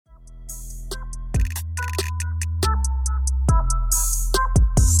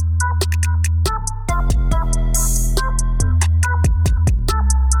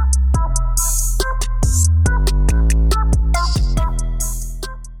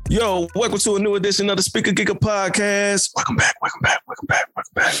Yo, welcome to a new edition of the Speaker Geeker Podcast. Welcome back, welcome back, welcome back,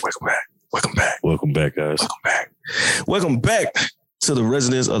 welcome back, welcome back, welcome back. Welcome back, guys. Welcome back. Welcome back to the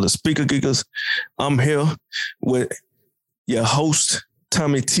residents of the Speaker Geekers. I'm here with your host,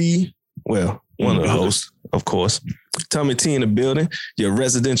 Tommy T. Well, one of the hosts, of course. Tommy T in the building, your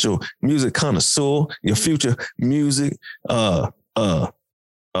residential music connoisseur, your future music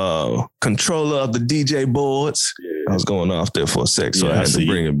controller of the DJ boards. Yeah. I was going off there for a sec, so I had to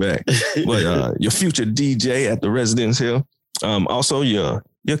bring it back. But your future DJ at the residence here. Also your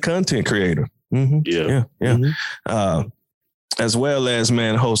content creator. Mm-hmm. Yeah. Mm-hmm. As well as,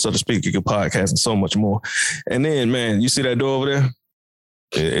 man, host of the Speaker Geeker Podcast and so much more. And then, man, you see that door over there?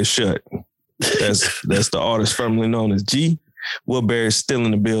 It's shut. That's the artist formerly known as G. Will Barry's still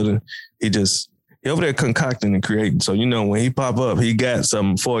in the building. He over there concocting and creating. So, you know, when he pop up, he got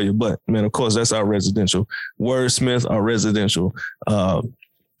something for you. But, man, of course, that's our residential wordsmith, our residential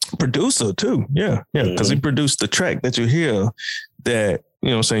producer, too. Yeah. Because he produced the track that you hear that, you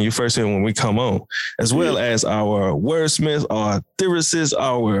know what I'm saying, you first hear when we come on, as well as our wordsmith, our lyricist,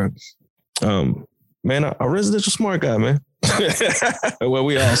 our residential smart guy, man. Well,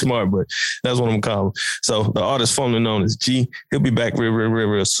 we all smart, but that's what I'm calling. So the artist formerly known as G, he'll be back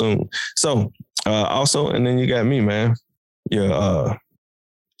real soon. So also, and then you got me, man, your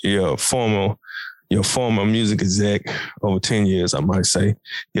former music exec over 10 years, I might say.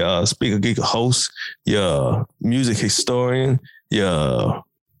 Your Speaker Geeker host, your music historian, I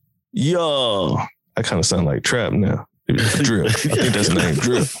kind of sound like Trap now. Drip. I think that's the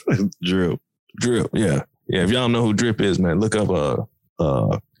name. Drip. Yeah. Yeah. If y'all know who Drip is, man, look up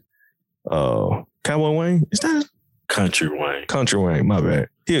Cowboy Wayne. Is that Country Wayne? Country Wayne. My bad.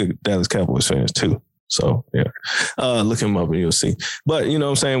 He Dallas Cowboys fans too. So yeah, look him up and you'll see. But you know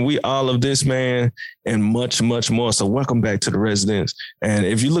what I'm saying? We all of this, man, and much, much more. So welcome back to the residence. And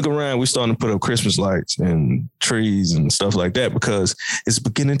if you look around, we're starting to put up Christmas lights and trees and stuff like that because it's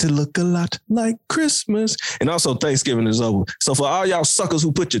beginning to look a lot like Christmas. And also Thanksgiving is over. So for all y'all suckers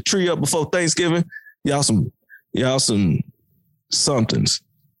who put your tree up before Thanksgiving, y'all some somethings.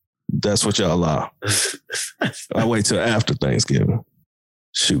 That's what y'all are. I wait till after Thanksgiving.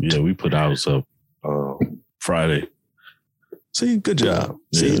 Shoot. Yeah, we put ours up Friday. See, good job.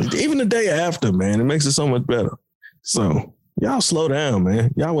 See, even the day after, man, it makes it so much better. So y'all slow down,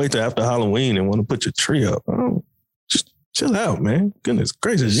 man. Y'all wait till after Halloween and want to put your tree up. Oh, just chill out, man. Goodness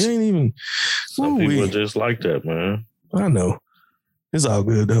gracious, you ain't even. Some people are just like that, man. I know. It's all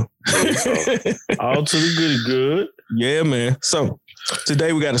good though. All to the good. Yeah, man. So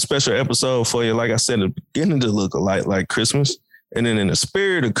today we got a special episode for you. Like I said, it's beginning to look a lot like Christmas. And then in the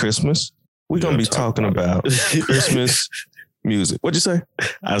spirit of Christmas, we're going to be talking about Christmas music. What'd you say?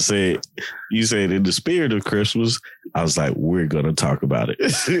 I said, you said in the spirit of Christmas. I was like, we're going to talk about it.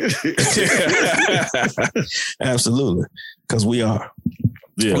 Absolutely. Because we are.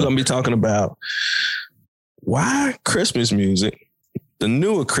 Yeah. We're going to be talking about why Christmas music, the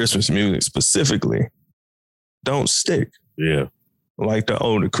newer Christmas music specifically, don't stick. Yeah. Like the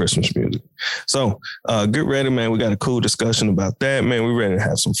older Christmas music. So get ready, man. We got a cool discussion about that, man. We're ready to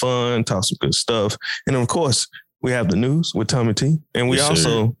have some fun, talk some good stuff. And of course, we have the news with Tommy T. And we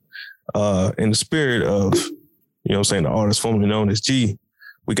also, in the spirit of, you know what I'm saying, the artist formerly known as G,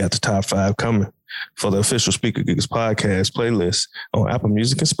 we got the top 5 coming for the official Speaker Geekers podcast playlist on Apple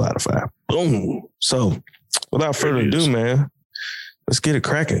Music and Spotify. Boom. So without further ado, man, let's get it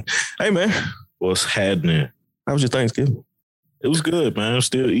cracking. Hey, man. What's happening? How was your Thanksgiving? It was good, man. I'm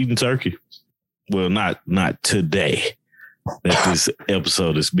still eating turkey. Well, not today that this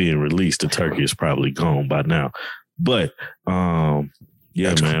episode is being released. The turkey is probably gone by now. But yeah,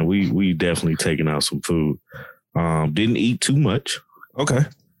 man, we definitely taking out some food. Didn't eat too much. Okay.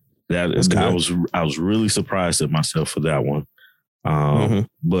 That's good. I was really surprised at myself for that one.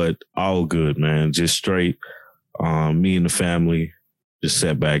 But all good, man. Just straight. Me and the family just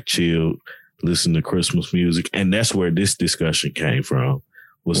sat back, chilled, listen to Christmas music. And that's where this discussion came from,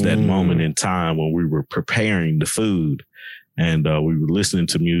 was that moment in time when we were preparing the food and we were listening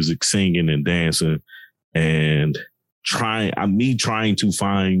to music, singing and dancing and trying to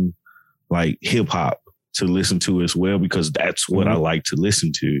find like hip hop to listen to as well, because that's what I like to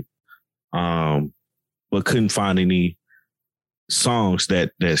listen to. But couldn't find any songs that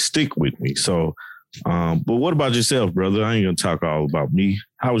stick with me. So, but what about yourself, brother? I ain't gonna talk all about me.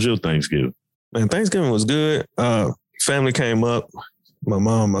 How was your Thanksgiving? Man, Thanksgiving was good. Family came up. My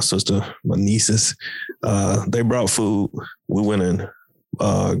mom, my sister, my nieces, they brought food. We went and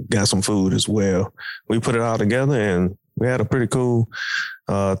got some food as well. We put it all together and we had a pretty cool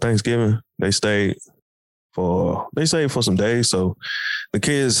Thanksgiving. They stayed for some days. So the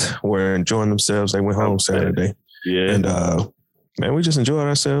kids were enjoying themselves. They went home Saturday. Yeah. And man, we just enjoyed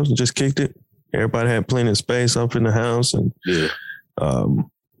ourselves and just kicked it. Everybody had plenty of space up in the house. And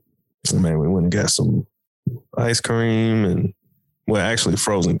man, we went and got some ice cream and actually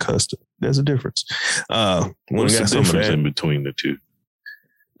frozen custard. There's a difference. What's the difference in between the two?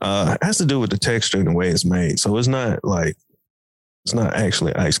 It has to do with the texture and the way it's made. So it's not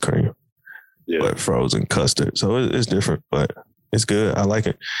actually ice cream, but frozen custard. So it's different, but it's good. I like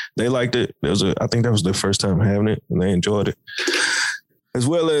it. They liked it. I think that was their first time having it, and they enjoyed it. As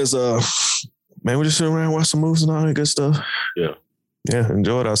well as, man, we just sit around, watch some movies and all that good stuff. Yeah. Yeah,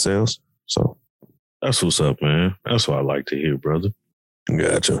 enjoyed ourselves. So that's what's up, man. That's what I like to hear, brother.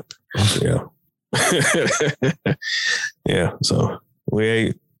 Gotcha. Yeah. Yeah. So we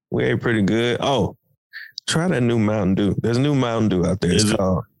ate pretty good. Oh, try that new Mountain Dew. There's a new Mountain Dew out there.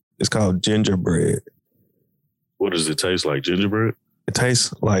 It's called gingerbread. What does it taste like? Gingerbread? It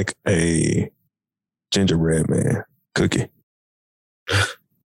tastes like a gingerbread man cookie.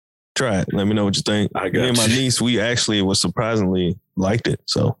 Try it. Let me know what you think. Me and my niece, we actually was surprisingly liked it.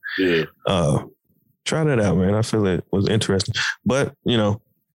 So yeah. Try that out, man. I feel it was interesting. But, we didn't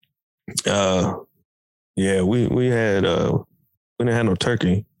have no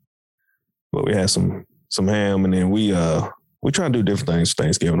turkey, but we had some ham, and then we try to do different things for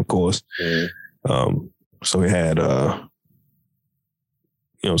Thanksgiving, of course. Mm-hmm. So we had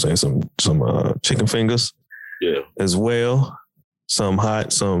some chicken fingers, as well. Some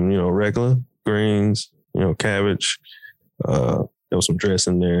hot, some regular greens, cabbage. There was some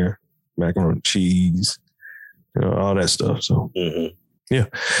dressing there, macaroni and cheese, all that stuff. So yeah,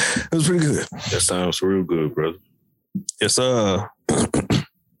 it was pretty good. That sounds real good, brother. It's dang.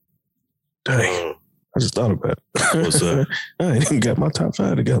 I just thought about it. What's up? I ain't even got my top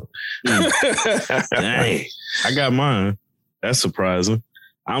 5 together. Dang. I got mine. That's surprising.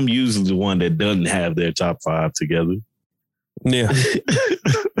 I'm usually the one that doesn't have their top 5 together. Yeah.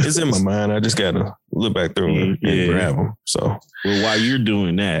 It's in my mind. I just got to look back through and grab them. So, well, while you're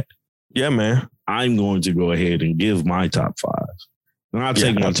doing that, yeah, man, I'm going to go ahead and give my top 5. And I'll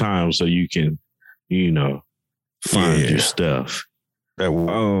take my time so you can, find your stuff. That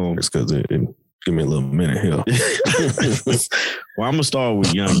it's because it give me a little minute here. Well, I'm gonna start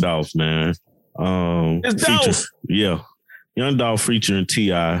with Young Dolph, man. It's Dolph. Yeah, Young Dolph featuring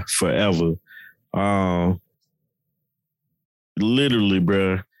T.I. Forever. Literally,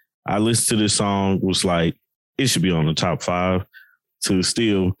 bro, I listened to this song, was like, it should be on the top 5 to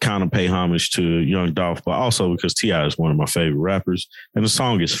still kind of pay homage to Young Dolph, but also because T.I. is one of my favorite rappers, and the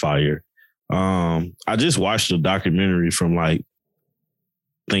song is fire. I just watched a documentary from I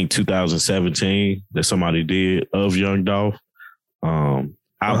think 2017 that somebody did of Young Dolph. I'll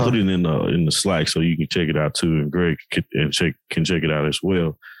put it in the Slack so you can check it out too, and Greg can check it out as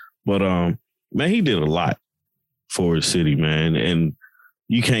well. But man, he did a lot for his city, man, and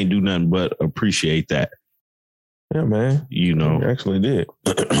you can't do nothing but appreciate that. Yeah, man. He actually did.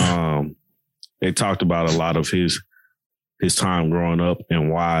 They talked about a lot of his time growing up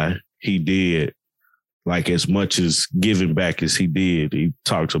and why he did as much as giving back as he did. He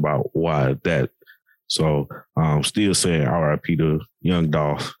talks about why that. So still saying R.I.P. to Young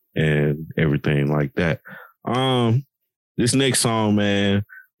Dolph and everything like that. This next song, man,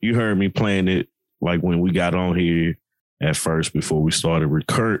 you heard me playing it when we got on here at first before we started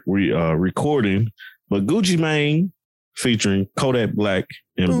recording. But Gucci Mane featuring Kodak Black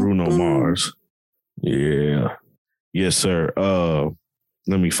and Bruno Mars. Yeah. Yes, sir.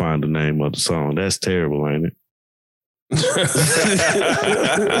 Let me find the name of the song. That's terrible, ain't it?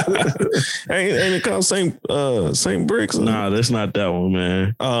 Ain't it called Saint Bricks? Nah, that's not that one,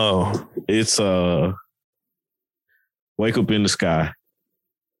 man. Oh, it's Wake Up in the Sky.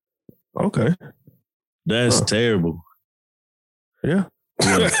 Okay, that's terrible. Yeah.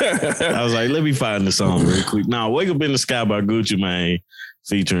 I was like, let me find the song real quick. Now, Wake Up in the Sky by Gucci Mane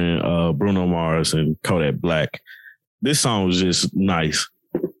featuring Bruno Mars and Kodak Black. This song was just nice.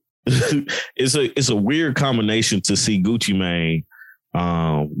 It's a weird combination to see Gucci Mane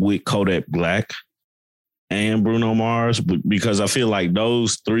with Kodak Black and Bruno Mars, because I feel like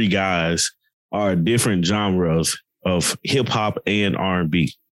those 3 guys are different genres of hip hop and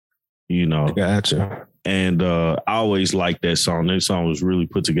R&B. Gotcha. And I always liked that song. That song was really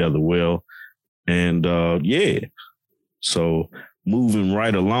put together well. And so moving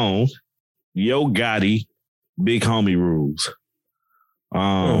right along, Yo Gotti, Big Homie Rules.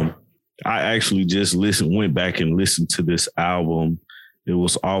 I actually just went back and listened to this album. It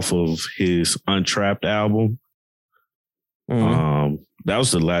was off of his Untrapped album. That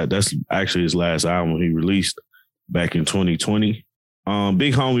was that's actually his last album he released back in 2020.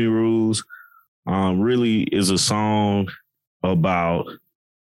 Big Homie Rules really is a song about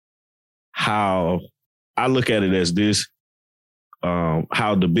how I look at it as this,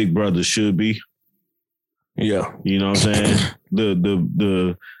 how the big brother should be. Yeah. You know what I'm saying?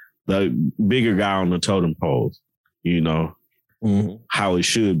 The bigger guy on the totem pole, you know, how it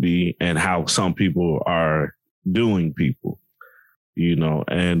should be and how some people are doing people, you know,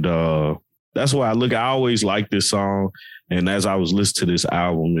 and that's why I always liked this song. And as I was listening to this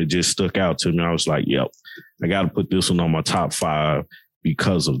album, it just stuck out to me. I was like, yep, I got to put this one on my top 5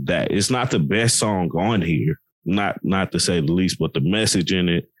 because of that. It's not the best song on here, not to say the least, but the message in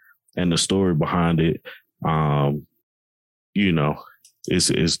it and the story behind it, you know,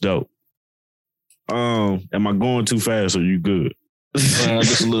 it's dope. Am I going too fast? Or are you good?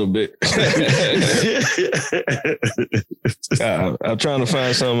 Just a little bit. I'm trying to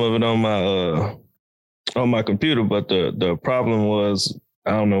find some of it on my computer, but the problem was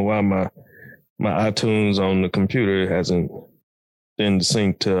I don't know why my iTunes on the computer hasn't been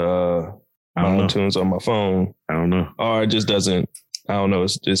synced to my iTunes on my phone. I don't know, or it just doesn't. I don't know.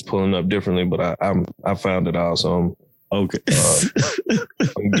 It's pulling up differently, but I found it out, so I'm okay.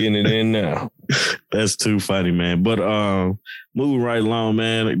 I'm getting it in now. That's too funny, man. But moving right along,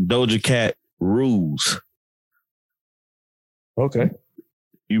 man. Doja Cat, Rules. Okay.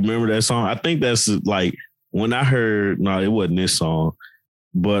 You remember that song? I think that's like when I heard. No, it wasn't this song,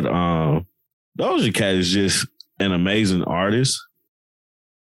 but Doja Cat is just an amazing artist,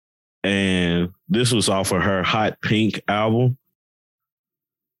 and this was off of her Hot Pink album.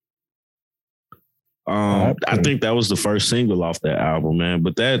 I think that was the first single off that album, man.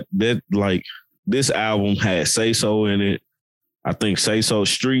 But that like this album had Say So in it. I think Say So,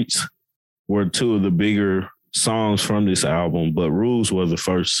 Streets were 2 of the bigger songs from this album, but Rules was the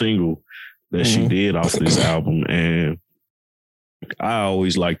first single that she did off this album. And I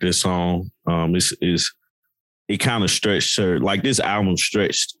always liked this song. It kind of stretched her, like this album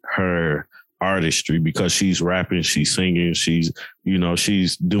stretched her artistry because she's rapping, she's singing, she's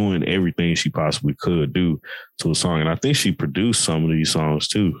doing everything she possibly could do to a song. And I think she produced some of these songs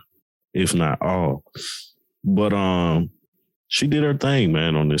too, if not all. But she did her thing,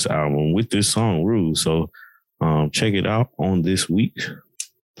 man, on this album with this song Rules. So check it out on this week's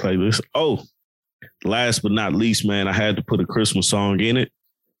playlist. Oh, last but not least, man, I had to put a Christmas song in it.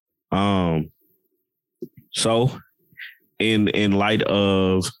 So in light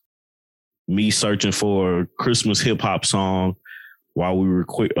of me searching for a Christmas hip hop song while we were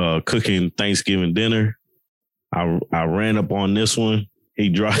cooking Thanksgiving dinner, I ran up on this one. He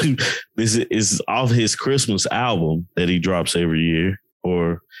dropped this is off his Christmas album that he drops every year,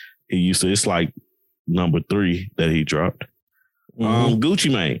 or he used to. It's like number 3 that he dropped.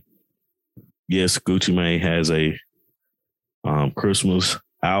 Gucci Mane. Yes, Gucci Mane has a Christmas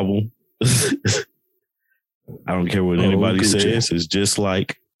album. I don't care what anybody says. It's just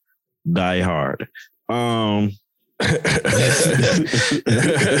like Die Hard.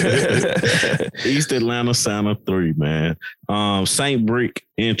 East Atlanta Santa 3, man. Saint Brick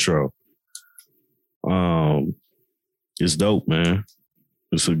intro. It's dope, man.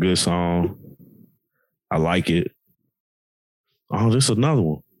 It's a good song. I like it. Oh, there's another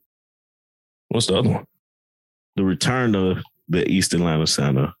one. What's the other one? The Return of the East Atlanta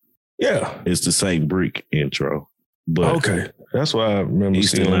Santa. Yeah. It's the Saint Brick intro. But okay. That's why I remember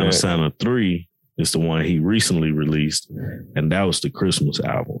East Atlanta Santa 3 is the one he recently released, and that was the Christmas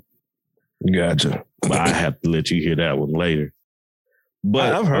album. Gotcha. But I have to let you hear that one later.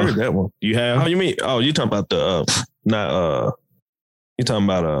 But I've heard that one. You have? Oh, you mean? Oh, you talking about the you talking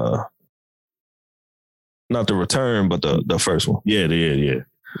about not the Return, but the first one. Yeah.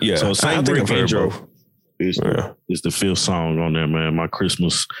 So Saint Brick intro is the 5th song on there, man. My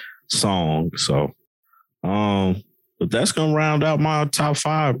Christmas song. So, but that's gonna round out my top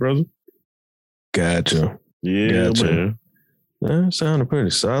 5, brother. Gotcha. Yeah, gotcha. Man. That sounded pretty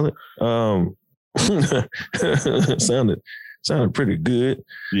solid. Sounded pretty good.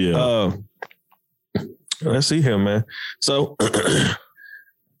 Yeah. Let's see here, man. So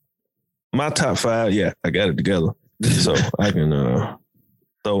my top 5, yeah, I got it together. So I can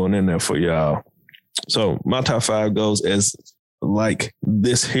throw one in there for y'all. So my top 5 goes as like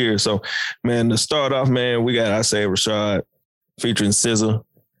this here. So, man, to start off, man, we got I Say Rashad featuring SZA,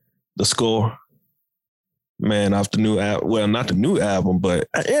 The Score. Man, off the new album. Well, not the new album, but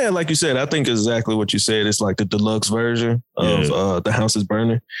yeah, like you said, I think exactly what you said. It's like the deluxe version of The House is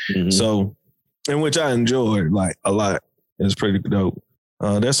Burning. Mm-hmm. So, in which I enjoyed like a lot. It's pretty dope.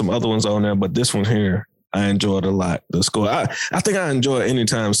 There's some other ones on there, but this one here, I enjoyed a lot. The Score. I think I enjoy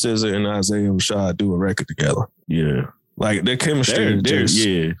anytime SZA and Isaiah Rashad do a record together. Yeah. Like their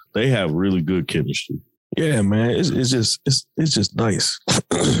chemistry, they have really good chemistry. Yeah, man, it's just nice,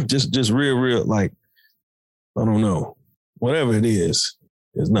 just real. Like I don't know, whatever it is,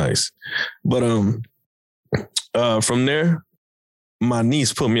 it's nice. But from there, my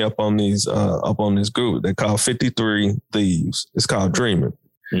niece put me up on this group. They call 53 Thieves. It's called Dreaming.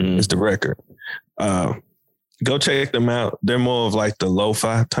 Mm-hmm. It's the record. Go check them out. They're more of like the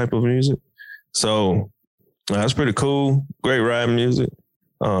lo-fi type of music. So that's pretty cool. Great rap music.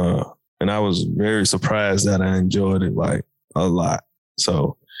 And I was very surprised that I enjoyed it like a lot.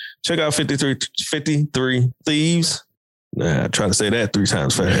 So check out 53 Thieves. I try to say that 3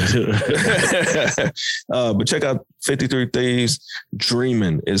 times fast. But check out 53 Thieves.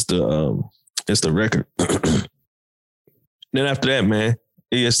 Dreaming is the record. Then after that, man,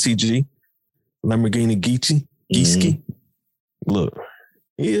 ESTG, Lamborghini Geechee. Look,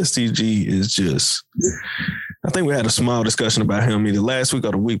 ESTG is just, I think we had a small discussion about him either last week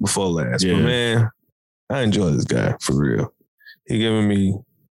or the week before last. Yeah. But man, I enjoy this guy for real. He giving me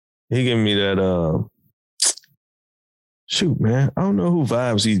that shoot, man. I don't know who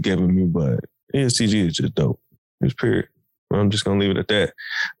vibes he's giving me, but ESTG is just dope. It's period. I'm just gonna leave it at that.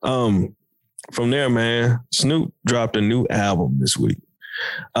 From there, man, Snoop dropped a new album this week.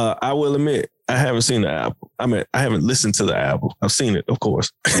 I will admit, I haven't seen the album. I mean, I haven't listened to the album. I've seen it, of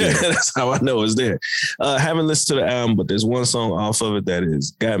course. Yeah. That's how I know it's there. I haven't listened to the album, but there's one song off of it that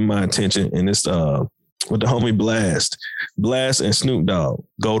has gotten my attention, and it's with the homie Blast. Blast and Snoop Dogg,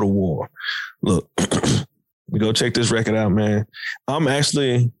 Go to War. Look, go check this record out, man. I'm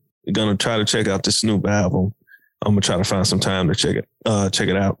actually gonna try to check out the Snoop album. I'm gonna try to find some time to check it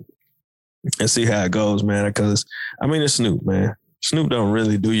out and see how it goes, man. Because I mean, it's Snoop, man. Snoop don't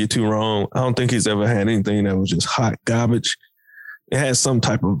really do you too wrong. I don't think he's ever had anything that was just hot garbage. It has some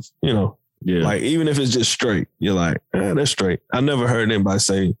type of, like even if it's just straight, you're like, that's straight. I never heard anybody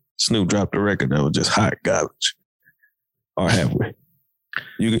say Snoop dropped a record that was just hot garbage. Or have we?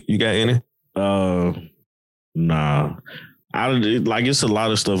 You got any? Nah. It's a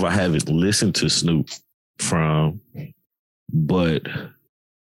lot of stuff I haven't listened to Snoop from, but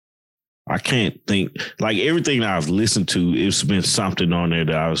I can't think, like everything that I've listened to, it's been something on there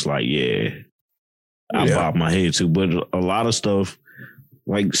that I was like, I bob my head to. But a lot of stuff,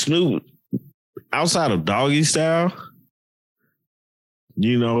 like Snoop, outside of Doggy Style,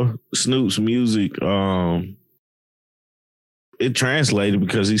 Snoop's music, it translated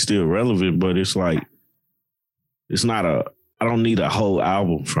because he's still relevant, but it's like, I don't need a whole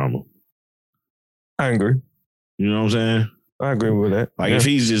album from him. I agree. You know what I'm saying? I agree with that. Like if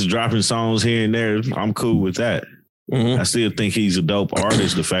he's just dropping songs here and there, I'm cool with that. Mm-hmm. I still think he's a dope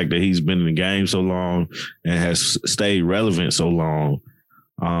artist. The fact that he's been in the game so long and has stayed relevant so long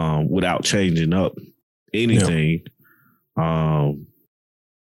without changing up anything. Yeah.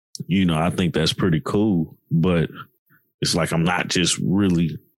 I think that's pretty cool. But it's like I'm not just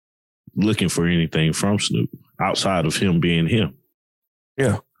really looking for anything from Snoop outside of him being him.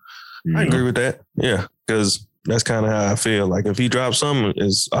 Yeah. I agree with that. Yeah. Because that's kind of how I feel. Like if he drops something,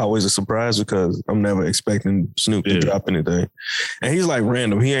 it's always a surprise because I'm never expecting Snoop to drop anything. And he's like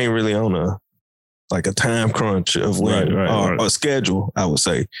random. He ain't really on a time crunch of when or a schedule, I would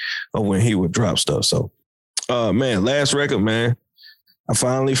say, of when he would drop stuff. So, man, last record, man, I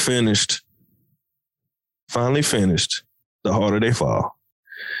finally finished The Harder They Fall.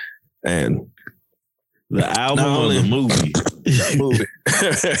 And the album or the movie? Movie.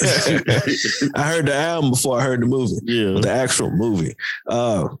 I heard the album before I heard the movie. Yeah. The actual movie.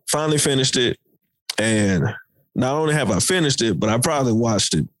 Finally finished it. And not only have I finished it, but I probably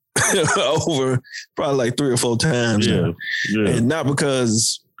watched it over probably like 3 or 4 times. Yeah. And not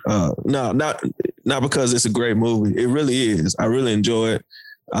because not because it's a great movie. It really is. I really enjoy it.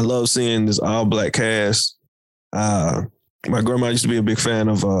 I love seeing this all black cast. My grandma used to be a big fan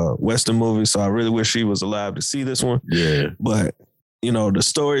of Western movies, so I really wish she was alive to see this one. Yeah. But, the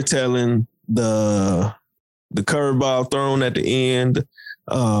storytelling, the curveball thrown at the end,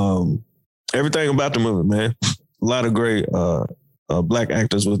 everything about the movie, man. A lot of great black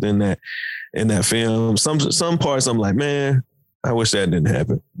actors within that film. Some parts I'm like, man, I wish that didn't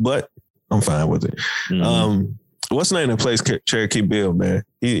happen, but I'm fine with it. Mm-hmm. What's the name that plays Cherokee Bill, man?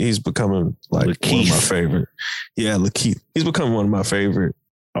 He's becoming like Lakeith. One of my favorite. Yeah, Lakeith. He's becoming one of my favorite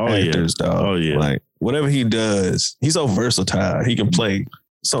actors, dog. Oh, yeah. Like, whatever he does, he's so versatile. He can play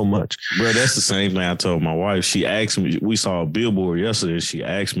so much. Bro, that's the same thing I told my wife. She asked me, we saw a billboard yesterday. She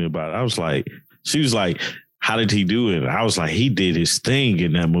asked me about it. She was like, how did he do it? I was like, he did his thing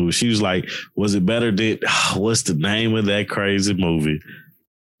in that movie. She was like, was it better than, what's the name of that crazy movie?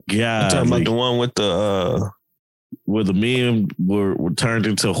 God. I'm talking about the one with where the men were turned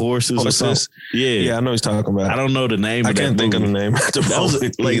into horses or something. Yeah, I know he's talking about. I don't know the name. I can't think of the name.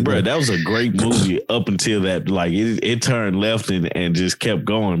 That was a great movie up until that. Like it turned left and just kept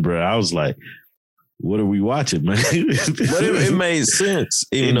going, bro. I was like, what are we watching, man? But it made sense.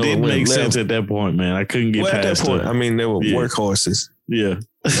 Even though it didn't make sense at that point, man. I couldn't get past at that point. I mean, they were workhorses. Yeah.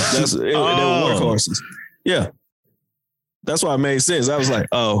 They were workhorses. Yeah. That's why it made sense. I was like,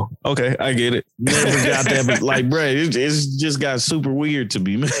 oh, okay, I get it. Never got that, but like, bro, it's just got super weird to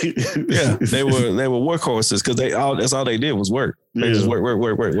me, man. Yeah, they were workhorses because that's all they did was work. They just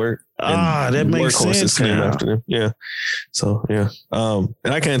work. That makes sense came now. After them. Yeah. So yeah. And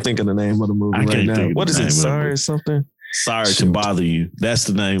I can't think of the name of the movie right now. What is it? Sorry, something. Sorry to bother you. That's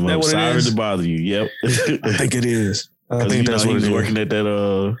the name of it. Sorry to bother you. Yep. I think it is. I think that's what he's working at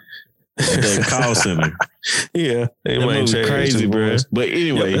that call center. Yeah, that was crazy, bro. But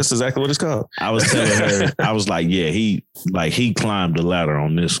anyway, that's exactly what it's called. I was telling her, I was like, yeah, he climbed the ladder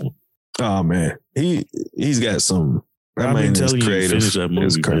on this one. Oh man, he's got some. I've been telling you to finish that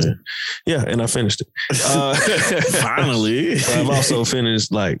movie, man. Yeah, and I finished it. Finally, I've also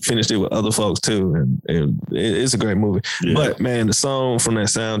finished it with other folks too, and it's a great movie. Yeah. But man, the song from that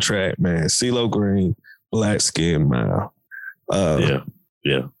soundtrack, man, CeeLo Green, Black Skin Mile. Yeah.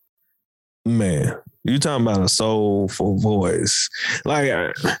 Man, you talking about a soulful voice. Like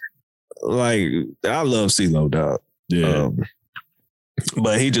I love CeeLo, dog. Yeah.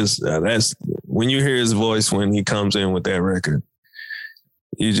 But he just, that's when you hear his voice when he comes in with that record,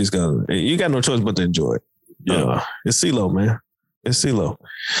 you got no choice but to enjoy it. Yeah. It's CeeLo, man. It's CeeLo.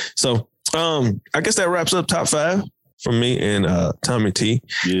 So I guess that wraps up top 5 from me and Tommy T.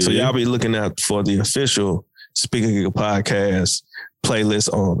 Yeah. So y'all be looking out for the official Speaker Giga podcast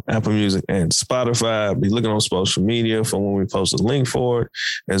playlist on Apple Music and Spotify. Be looking on social media for when we post a link for it,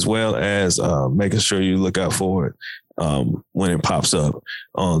 as well as making sure you look out for it when it pops up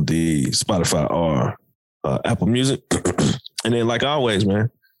on the Spotify or Apple Music. And then, like always,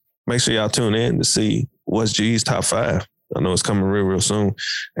 man, make sure y'all tune in to see what's G's top 5. I know it's coming real, real soon,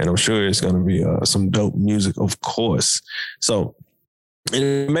 and I'm sure it's going to be some dope music, of course. So,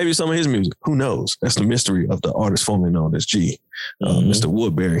 and maybe some of his music. Who knows? That's the mystery of the artist formerly known as G, Mr.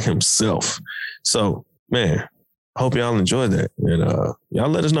 Woodbury himself. So, man, hope y'all enjoy that. And y'all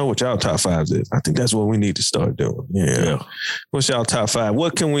let us know what y'all top 5s is. I think that's what we need to start doing. Yeah. What's y'all top 5?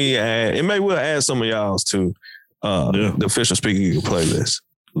 What can we add? And maybe we'll add some of y'all's to the official Speaker Giga playlist.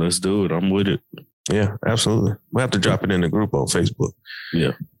 Let's do it. I'm with it. Yeah, absolutely. We'll have to drop it in the group on Facebook.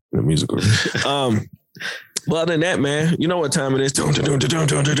 Yeah. The music group. Well, other than that, man, you know what time it is. It's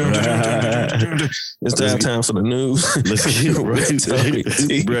time for the news.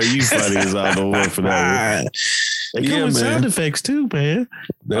 Bro, you funny as I don't work for that one. They come with sound effects too, man.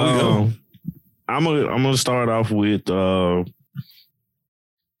 There we go. I'm gonna start off with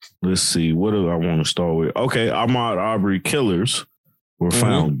let's see, what do I want to start with? Okay, Ahmaud Arbery killers were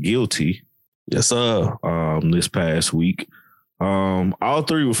found guilty. Yes, sir. This past week. All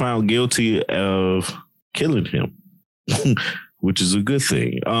 3 were found guilty of killing him, which is a good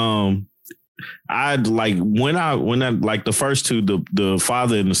thing. I'd like when I like the first 2, the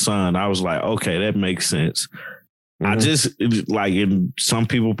father and the son, I was like, okay, that makes sense. I just like, and some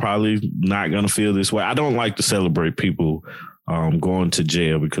people probably not gonna feel this way. I don't like to celebrate people going to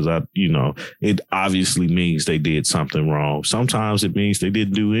jail because it obviously means they did something wrong. Sometimes it means they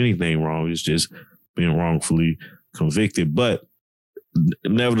didn't do anything wrong. It's just being wrongfully convicted. But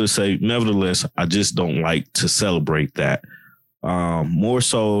nevertheless, I just don't like to celebrate that. More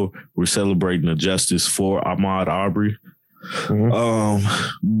so, we're celebrating the justice for Ahmaud Arbery.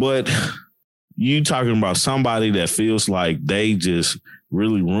 But you talking about somebody that feels like they just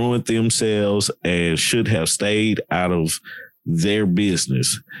really ruined themselves and should have stayed out of their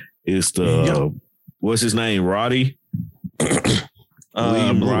business. It's what's his name? Roddy?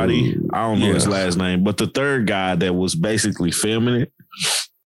 William Roddy. I don't know his last name, but the third guy that was basically filming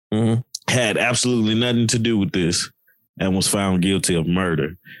it had absolutely nothing to do with this and was found guilty of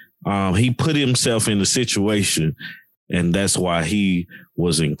murder. He put himself in the situation, and that's why he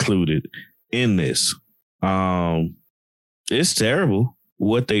was included in this. It's terrible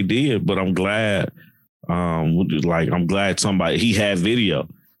what they did, but I'm glad. I'm glad he had video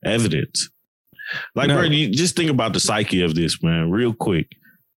evidence. Bro, you just think about the psyche of this man real quick.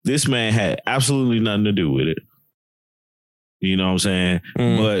 This man had absolutely nothing to do with it. You know what I'm saying?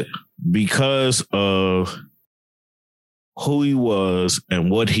 But because of who he was and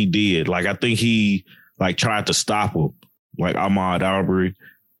what he did, I think he tried to stop him, Ahmaud Arbery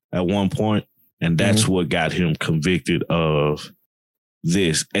at one point, and that's what got him convicted of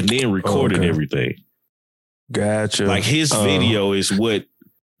this, and then recorded everything. Gotcha. Like his video is what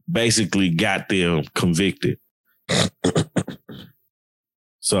basically got them convicted.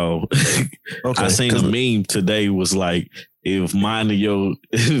 So I seen a meme today was like, if not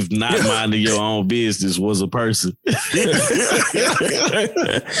minding your own business was a person.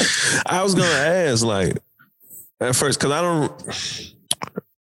 I was gonna ask, like, at first, because I don't.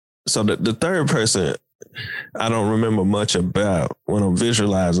 So the third person, I don't remember much about when I'm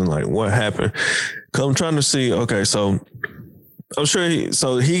visualizing like what happened. Cause I'm trying to see. Okay, so I'm sure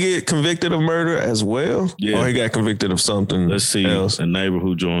he get convicted of murder as well, or he got convicted of something. Let's see. Else. A neighbor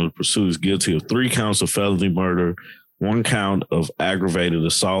who joined the pursuit is guilty of 3 counts of felony murder, 1 count of aggravated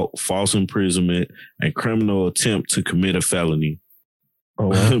assault, false imprisonment, and criminal attempt to commit a felony. Oh,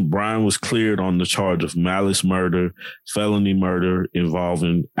 wow. Brian was cleared on the charge of malice murder, felony murder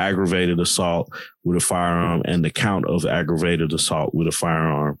involving aggravated assault with a firearm, and the count of aggravated assault with a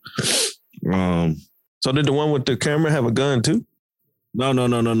firearm. So did the one with the camera have a gun too? No.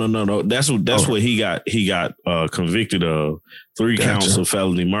 That's what he got. He got convicted of 3 counts of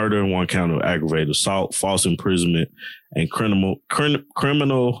felony murder, 1 count of aggravated assault, false imprisonment, and criminal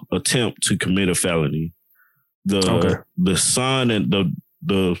attempt to commit a felony. The son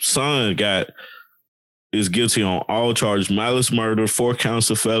is guilty on all charges: malice murder, 4 counts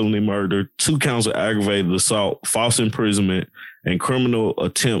of felony murder, 2 counts of aggravated assault, false imprisonment, and criminal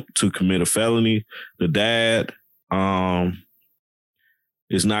attempt to commit a felony. The dad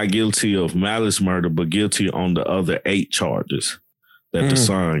is not guilty of malice murder, but guilty on the other 8 charges that the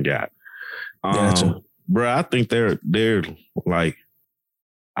son got. Bro, I think they're like,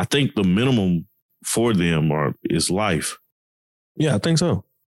 I think the minimum for them is life. Yeah, I think so.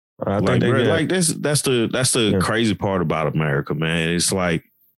 I think that's the crazy part about America, man. It's like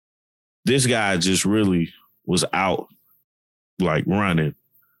this guy just really was out like running.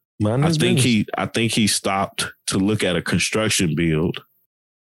 I think he stopped to look at a construction build.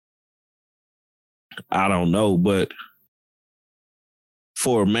 I don't know, but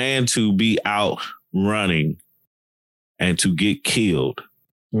for a man to be out running and to get killed,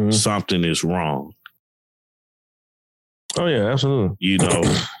 something is wrong. Oh yeah, absolutely. You know,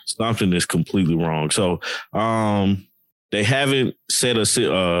 something is completely wrong. So, they haven't set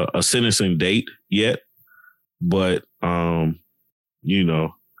a sentencing date yet, but you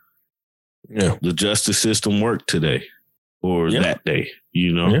know, the justice system worked today or that day.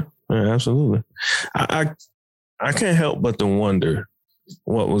 You know. Yeah, absolutely. I can't help but to wonder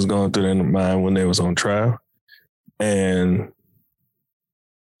what was going through their mind when they was on trial, and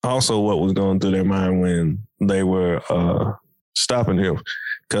also what was going through their mind when they were stopping him.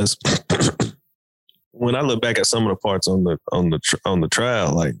 Because when I look back at some of the parts on the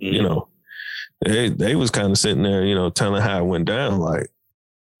trial, like you know, they was kind of sitting there, you know, telling how it went down, like,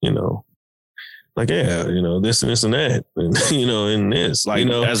 you know. Like, yeah, you know, this and that, and, you know, and this, like, you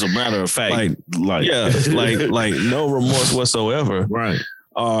know, as a matter of fact, like no remorse whatsoever. Right.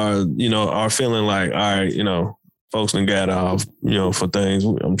 You know, are feeling like, all right, you know, folks done got off, you know, for things.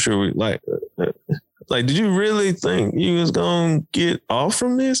 I'm sure we like, did you really think you was going to get off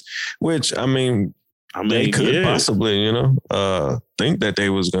from this? Which, I mean, they could possibly, you know, think that they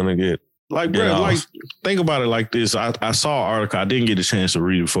was going to get. Like, bro, like, think about it like this. I saw an article. I didn't get a chance to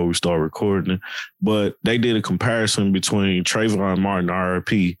read it before we started recording, but they did a comparison between Trayvon Martin,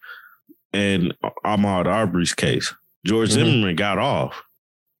 RIP, and Ahmaud Arbery's case. George Zimmerman got off.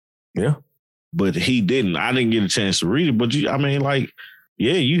 Yeah. But he didn't. I didn't get a chance to read it. But, you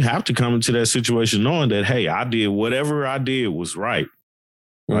have to come into that situation knowing that, hey, I did whatever I did was right.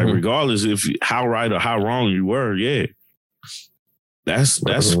 Like, regardless if how right or how wrong you were, That's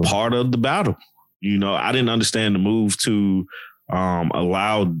part of the battle. You know, I didn't understand the move to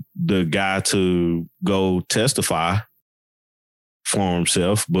allow the guy to go testify for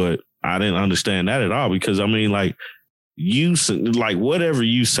himself, but I didn't understand that at all because, I mean, like, whatever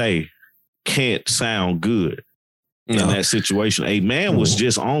you say can't sound good in that situation. A man was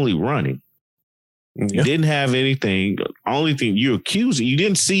just only running. He didn't have anything. Only thing you accusing, you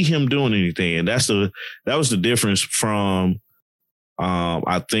didn't see him doing anything. And that was the difference from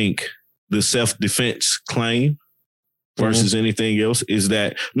I think the self-defense claim versus anything else is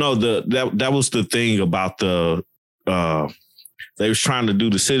that that was the thing about they was trying to do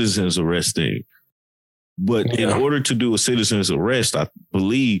the citizen's arrest thing. But in order to do a citizen's arrest, I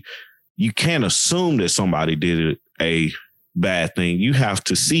believe you can't assume that somebody did a bad thing. You have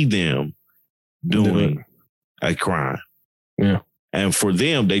to see them doing a crime. Yeah. And for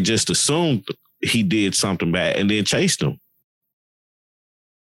them, they just assumed he did something bad and then chased him.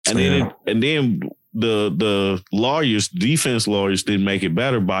 And then the lawyers, defense lawyers, didn't make it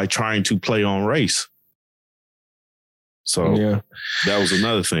better by trying to play on race. So that was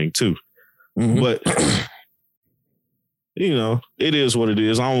another thing too. Mm-hmm. But you know, it is what it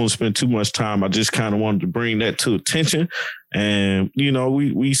is. I don't want to spend too much time. I just kind of wanted to bring that to attention. And, you know,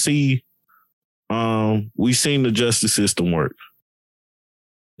 we see we've seen the justice system work.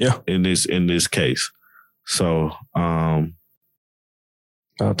 Yeah. In this case. So about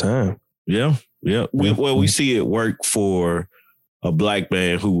time. Yeah. Yeah. We see it work for a black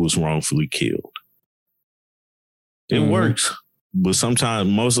man who was wrongfully killed. It works. But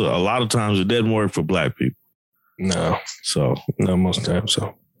sometimes a lot of times it doesn't work for black people. No. So no, most times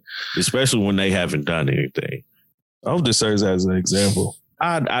so. Especially when they haven't done anything. I hope this serves as an example.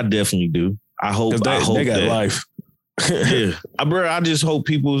 I definitely do. I hope they got life. Yeah. I just hope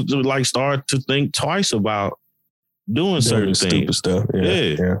people like start to think twice about doing certain stupid stuff.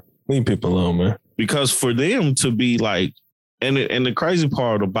 Yeah. Leave people alone, man. Because for them to be like, and the crazy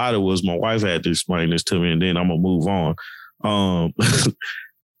part about it was my wife had to explain this to me, and then I'm gonna move on.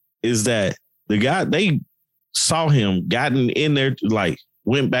 Is that the guy, they saw him, gotten in there, like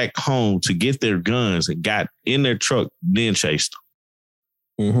went back home to get their guns and got in their truck, then chased them.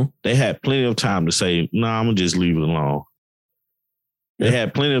 Mm-hmm. They had plenty of time to say, no, I'm going to just leave it alone. They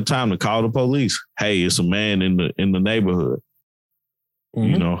had plenty of time to call the police. Hey, it's a man in the neighborhood.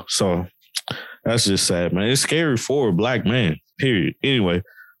 Mm-hmm. You know, so that's just sad, man. It's scary for a black man, period. Anyway,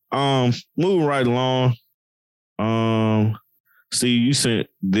 moving right along. Steve, you sent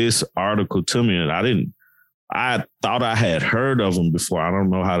this article to me, and I thought I had heard of him before. I don't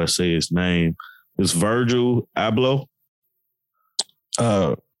know how to say his name. It's Virgil Abloh.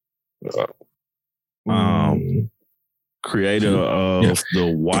 Creator of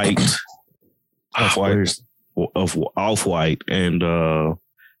the White Off-White, and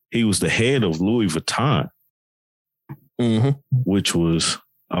he was the head of Louis Vuitton, which was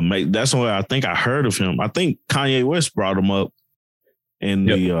amazing. That's why I think I heard of him. I think Kanye West brought him up in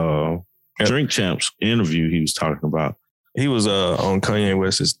the Drink Champs interview he was talking about. He was on Kanye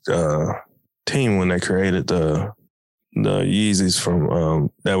West's team when they created the Yeezys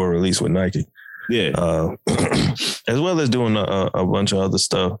from that were released with Nike. Yeah. As well as doing a bunch of other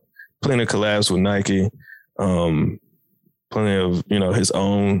stuff. Plenty of collabs with Nike. Plenty of, you know, his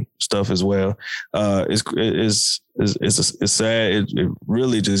own stuff as well. It's sad. It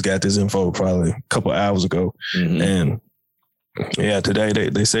really just got this info probably a couple hours ago. Mm-hmm. And yeah, today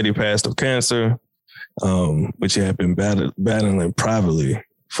they said he passed of cancer, which he had been battling privately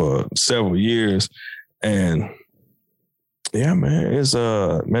for several years. And yeah, man, it's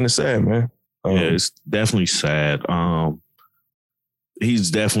sad, man. Yeah, it's definitely sad. He's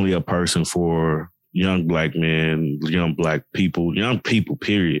definitely a person for young black men, young people,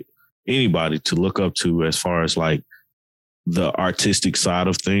 period. Anybody to look up to as far as like the artistic side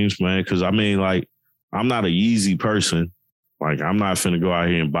of things, man. Cause I mean, like, I'm not a Yeezy person. Like, I'm not finna go out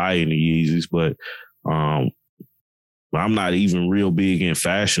here and buy any Yeezys, but I'm not even real big in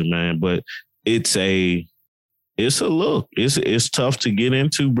fashion, man. But it's a look. It's tough to get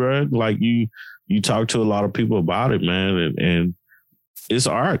into, bro. Like you talk to a lot of people about it, man, and it's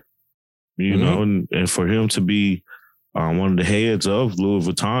art, you know. And for him to be one of the heads of Louis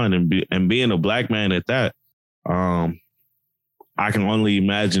Vuitton and being a black man at that, I can only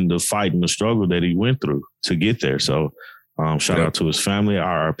imagine the fight and the struggle that he went through to get there. So. Shout out to his family.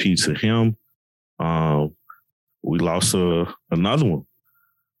 RIP to him. We lost another one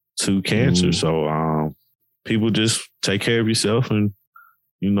to cancer. So people just take care of yourself and,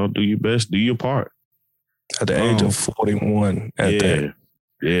 you know, do your best, do your part. At the age of 41.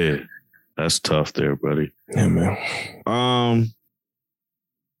 Yeah. That's tough there, buddy. Yeah, man.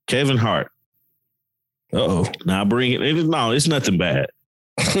 Kevin Hart. Uh-oh. Now it's nothing bad.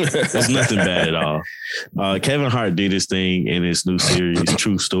 It's nothing bad at all. Kevin Hart did his thing in his new series,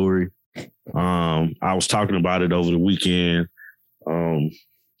 True Story. I was talking about it over the weekend on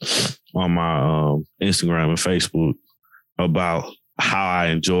my Instagram and Facebook about how I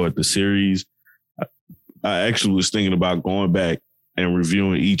enjoyed the series. I actually was thinking about going back and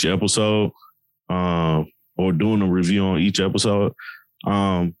reviewing each episode, or doing a review on each episode.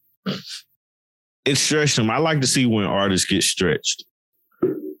 It stretched them. I like to see when artists get stretched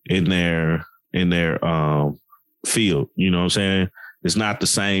in their field. You know what I'm saying? It's not the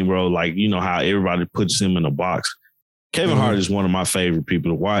same, bro. Like, you know how everybody puts him in a box. Kevin Hart is one of my favorite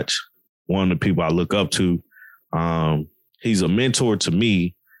people to watch. One of the people I look up to. He's a mentor to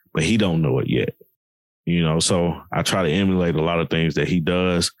me, but he don't know it yet. You know, so I try to emulate a lot of things that he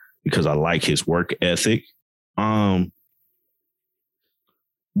does because I like his work ethic. But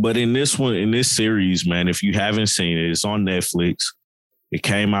in this series, man, if you haven't seen it, it's on Netflix. It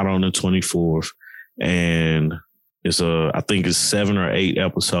came out on the 24th, and I think it's 7 or 8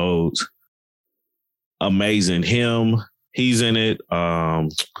 episodes. Amazing. He's in it.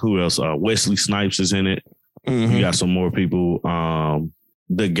 Who else? Wesley Snipes is in it. Mm-hmm. You got some more people.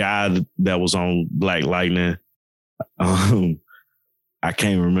 The guy that was on Black Lightning. I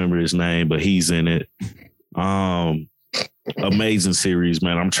can't remember his name, but he's in it. Amazing series,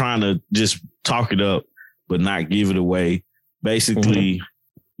 man. I'm trying to just talk it up, but not give it away. Basically,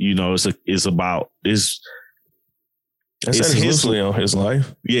 you know, it's loosely on his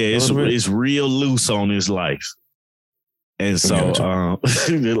life. Yeah, it's real loose on his life. And so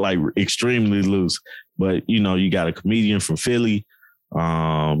like extremely loose. But you know, you got a comedian from Philly,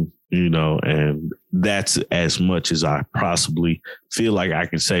 you know, and that's as much as I possibly feel like I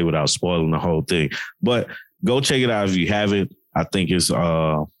can say without spoiling the whole thing. But go check it out if you haven't. I think it's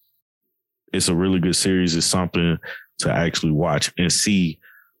a really good series. It's something to actually watch and see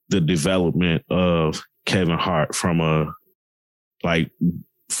the development of Kevin Hart from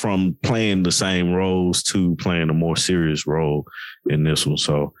playing the same roles to playing a more serious role in this one.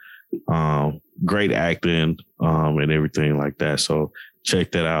 So great acting and everything like that. So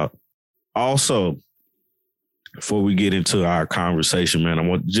check that out. Also, before we get into our conversation, man,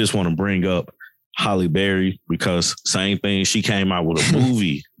 I just want to bring up Halle Berry, because same thing. She came out with a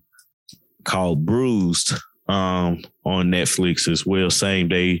movie called Bruised on Netflix as well. Same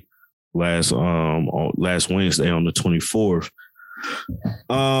day, last Wednesday on the 24th.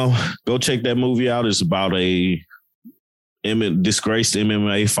 Go check that movie out. It's about a disgraced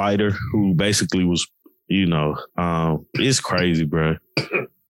MMA fighter who basically was, you know, it's crazy, bro.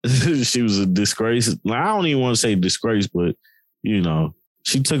 She was a disgrace. I don't even want to say disgrace, but you know,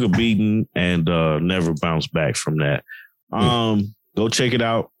 she took a beating and never bounced back from that. Go check it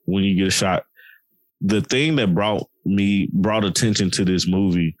out when you get a shot. The thing that brought attention to this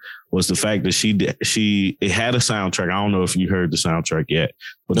movie was the fact that it had a soundtrack. I don't know if you heard the soundtrack yet,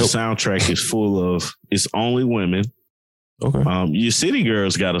 but the soundtrack is full of, it's only women. Okay. Your City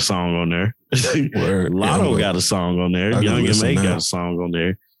Girls got a song on there. Lotto got a song on there. Young M.A. got a song on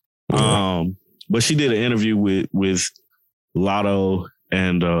there. But she did an interview with Lotto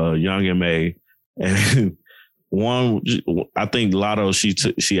and Young M.A. And one, I think Lotto,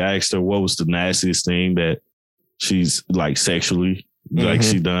 she asked her what was the nastiest thing that she's like sexually like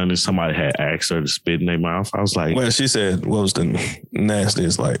she done, and somebody had asked her to spit in their mouth. I was like, well, she said what was the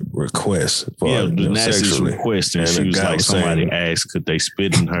nastiest like request for the nastiest request, and she was like, somebody asked could they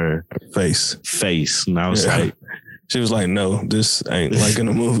spit in her face, and I was like, she was like, no, this ain't like in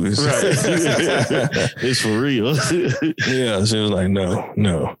the movies. Right. It's for real. Yeah, she was like, no.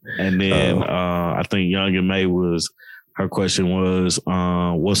 And then I think Young M.A. her question was,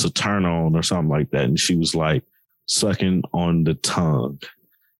 what's a turn on or something like that? And she was like, sucking on the tongue.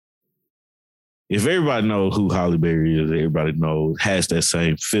 If everybody knows who Halle Berry is, everybody has that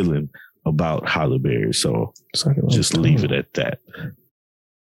same feeling about Halle Berry. So just leave it at that.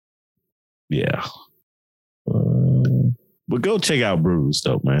 Yeah. But go check out Bruised,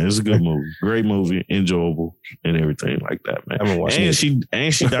 though, man. It's a good movie. Great movie, enjoyable, and everything like that, man.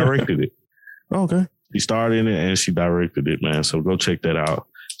 And she directed it. Okay. She starred in it and she directed it, man. So go check that out.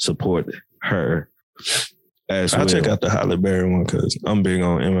 Support her. I'll check out the Halle Berry one because I'm big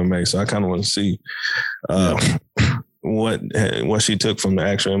on MMA, so I kind of want to see what she took from the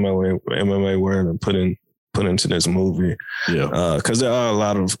actual MMA world and put into this movie. Yeah, because there are a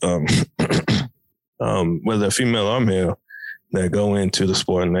lot of whether female or male that go into the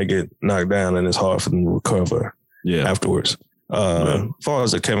sport and they get knocked down and it's hard for them to recover. Yeah, afterwards. As far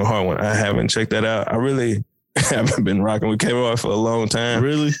as the Kevin Hart one, I haven't checked that out. I really haven't been rocking with Kevin Hart for a long time.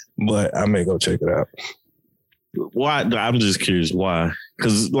 Really, but I may go check it out. Why? I'm just curious why.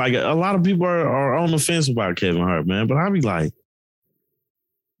 Because like a lot of people are on the fence about Kevin Hart, man. But I'll be like,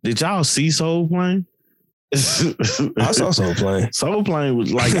 did y'all see Soul Plane? I saw Soul Plane. Soul Plane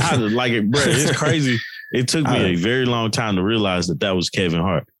was like, bro, it's crazy. It took me a very long time to realize that was Kevin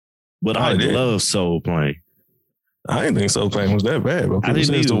Hart. But I love Soul Plane. I didn't think Soul Plane was that bad. But I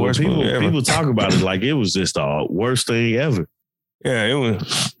didn't either. The worst movie ever. People talk about it like it was just the worst thing ever. Yeah, it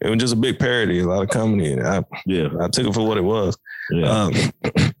was just a big parody, a lot of comedy. I took it for what it was. Yeah.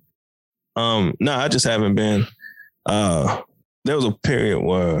 No, I just haven't been. There was a period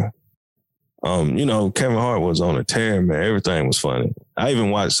where, Kevin Hart was on a tear, man. Everything was funny. I even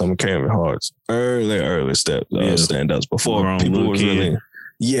watched some of Kevin Hart's early stand-ups before people were really.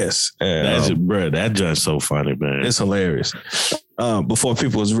 Yes. That just so funny, man. It's hilarious. Before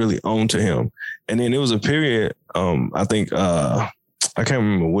people was really on to him. And then it was a period, I think, I can't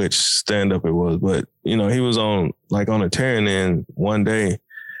remember which stand-up it was, but, he was on a tear, and then one day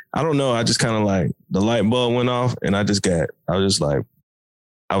I don't know. I just kind of like the light bulb went off, and I was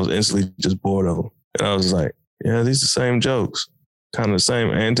instantly just bored of them, and I was like, yeah, these are the same jokes, kind of the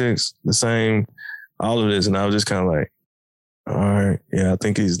same antics, the same, all of this, and I was just kind of like, all right, yeah, I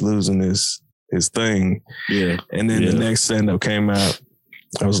think he's losing his thing. Yeah. And then the next stand-up came out.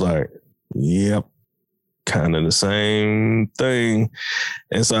 I was like, yep, kind of the same thing.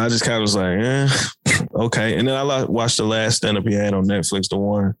 And so I just kind of was like, okay. And then I watched the last stand-up he had on Netflix, the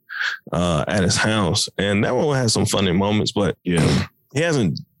one at his house. And that one had some funny moments, but he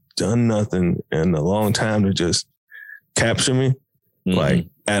hasn't done nothing in a long time to just capture me, like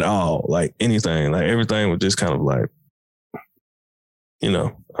at all, like anything, like everything was just kind of like, you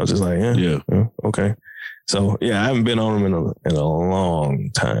know, I was just like, okay. So yeah, I haven't been on him in a long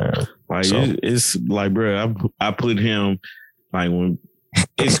time. Like it's like, bro, I put him like when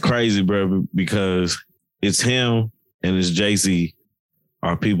it's crazy, bro, because it's him and it's Jay-Z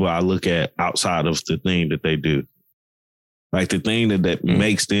are people I look at outside of the thing that they do. Like the thing that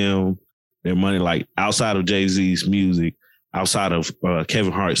makes them their money, like outside of Jay-Z's music, outside of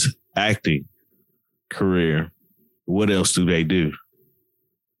Kevin Hart's acting career, what else do they do?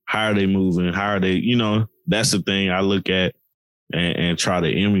 How are they moving? How are they, you know, that's the thing I look at and try to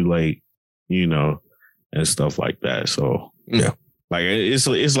emulate, you know, and stuff like that. So, yeah, like,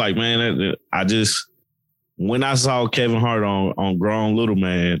 it's like, man, when I saw Kevin Hart on Grown Little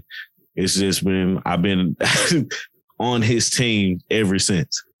Man, it's just I've been on his team ever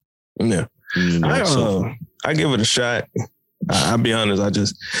since. Yeah. You know, I give it a shot. I'll be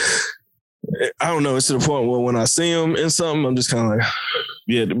honest. I don't know. It's to the point where when I see him in something, I'm just kind of like,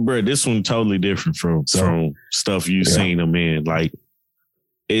 yeah, bro, this one totally different from stuff you've seen him in. Like,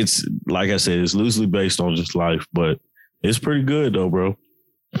 it's, like I said, it's loosely based on just life, but it's pretty good though, bro.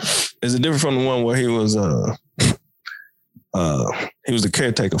 Is it different from the one where he was the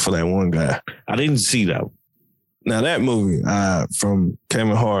caretaker for that one guy? I didn't see that one. Now that movie from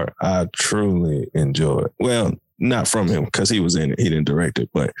Kevin Hart, I truly enjoyed. Well, not from him because he was in it. He didn't direct it,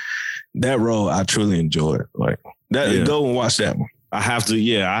 but that role I truly enjoyed. Like that, go and watch that one. I have to.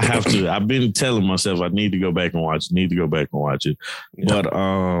 Yeah, I have to. I've been telling myself I need to go back and watch it. Yeah.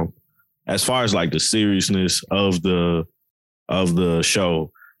 But as far as like the seriousness of the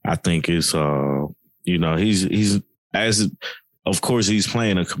show, I think it's you know, he's of course he's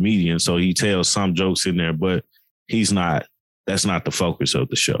playing a comedian, so he tells some jokes in there, but that's not the focus of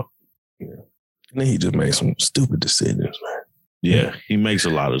the show. Yeah. And then he just made some stupid decisions, man. Yeah, he makes a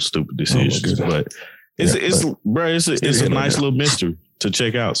lot of stupid decisions, but it's a nice little mystery to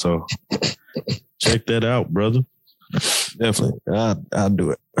check out. So check that out, brother. Definitely. I'll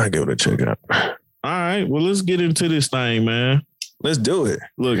do it. I'll give it a check out. All right. Well, let's get into this thing, man. Let's do it.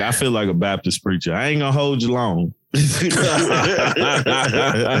 Look, I feel like a Baptist preacher. I ain't gonna hold you long.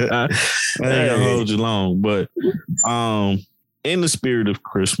 But in the spirit of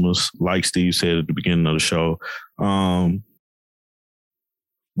Christmas, like Steve said at the beginning of the show,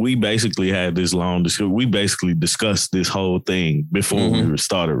 we basically had this long discussion. We basically discussed this whole thing before we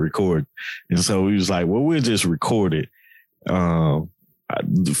started recording. And so we was like, well, we'll just record it.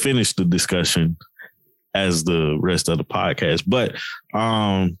 Finish the discussion as the rest of the podcast. But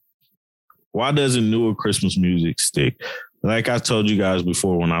why doesn't newer Christmas music stick? Like I told you guys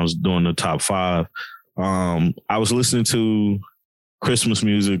before when I was doing the top 5, I was listening to Christmas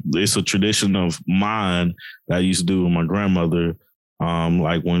music. It's a tradition of mine that I used to do with my grandmother.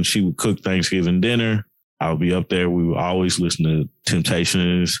 Like when she would cook Thanksgiving dinner, I would be up there. We would always listen to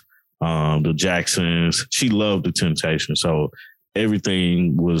Temptations, the Jacksons. She loved the Temptations. So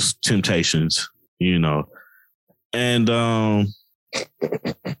everything was Temptations, you know. And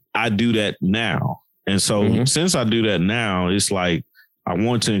I do that now. And so since I do that now, it's like I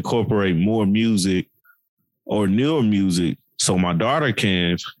want to incorporate more music or newer music so my daughter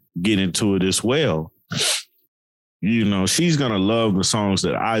can get into it as well. You know, she's going to love the songs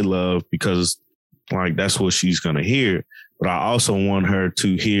that I love because like that's what she's going to hear. But I also want her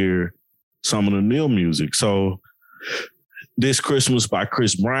to hear some of the new music. So This Christmas by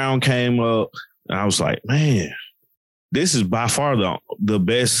Chris Brown came up and I was like, man, this is by far the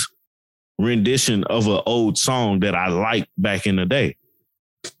best rendition of an old song that I liked back in the day.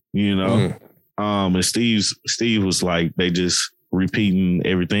 You know? And Steve was like, they just repeating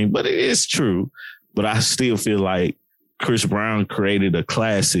everything, but it is true. But I still feel like Chris Brown created a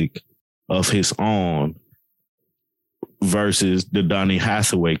classic of his own versus the Donny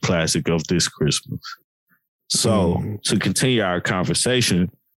Hathaway classic of This Christmas. So to continue our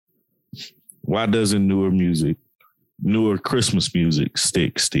conversation, why doesn't newer Christmas music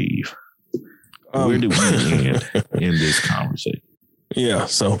stick, Steve? Where do we end in this conversation? Yeah.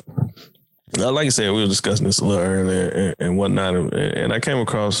 So, like I said, we were discussing this a little earlier and whatnot, and I came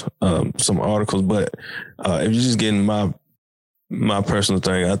across some articles. But if you're just getting my personal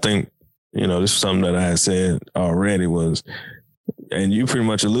thing, I think, you know, this is something that I had said already was, and you pretty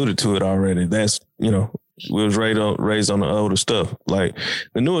much alluded to it already. That's, you know, we was raised on the older stuff. Like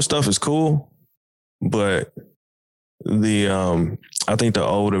the newer stuff is cool, but I think the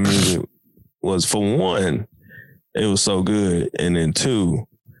older music was, for one, it was so good, and then two,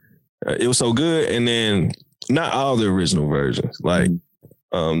 it was so good, and then not all the original versions. Like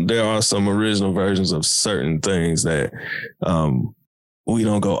there are some original versions of certain things that we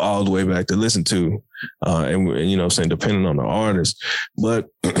don't go all the way back to listen to, and you know, saying depending on the artist, but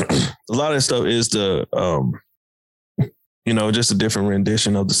a lot of that stuff is you know, just a different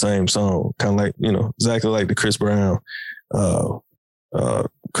rendition of the same song, kind of like, you know, exactly like the Chris Brown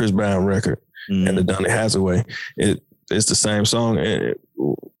record and the Donny Hathaway. It's the same song, and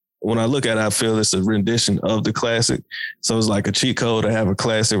when I look at it, I feel it's a rendition of the classic. So it's like a cheat code to have a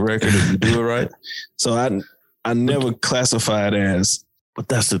classic record if you do it right. So I never classify it as. But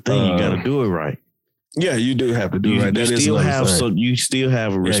that's the thing, you got to do it right. Yeah, you do have to do it right. You still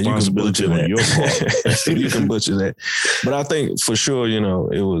have a responsibility on your part. You can butcher that. But I think for sure, you know,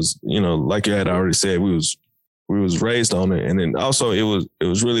 it was, you know, like you had already said, we was raised on it, and then also it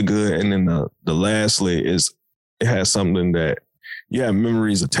was really good. And then the lastly is it has something that you have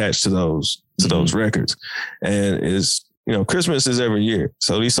memories attached to those records, and it's, you know, Christmas is every year,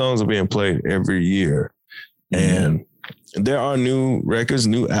 so these songs are being played every year, and there are new records,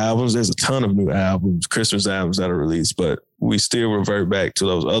 new albums. There's a ton of new albums, Christmas albums that are released, but we still revert back to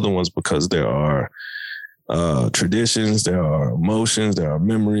those other ones because there are traditions, there are emotions, there are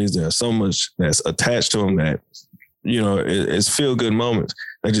memories, there's so much that's attached to them that, you know, it's feel good moments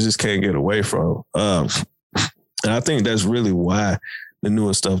that you just can't get away from. And I think that's really why the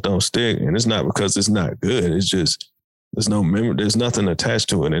newer stuff don't stick. And it's not because it's not good. It's just there's no memory, there's nothing attached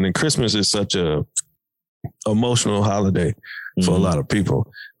to it. And then Christmas is such a emotional holiday for a lot of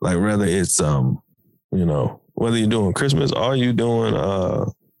people. Like whether it's you know, whether you're doing Christmas or you doing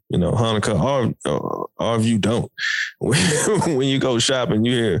you know, Hanukkah, or if you don't. When you go shopping,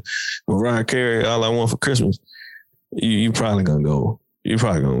 you hear Mariah Carey, All I Want for Christmas, you probably gonna go. You're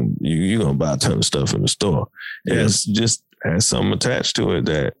gonna buy a ton of stuff in the store. Yeah. It's just has something attached to it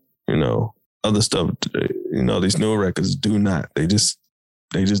that, you know, other stuff, you know, these new records do not. They just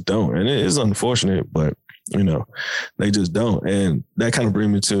don't. And it is unfortunate, but, you know, they just don't. And that kind of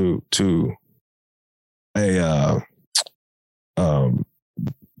brings me to an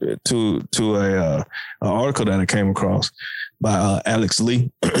article that I came across by Alex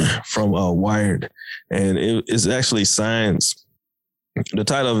Lee from Wired, and it is actually Science. The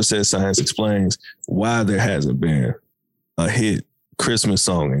title of it says Science Explains Why There Hasn't Been a Hit Christmas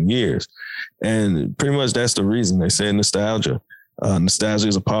Song in Years. And pretty much that's the reason. They say nostalgia. Nostalgia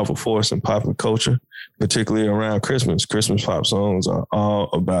is a powerful force in pop culture, particularly around Christmas. Christmas pop songs are all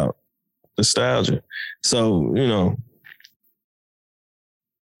about nostalgia. So, you know,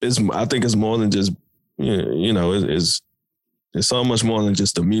 I think it's more than just, you know, it's so much more than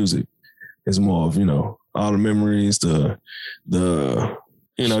just the music. It's more of, you know, all the memories, the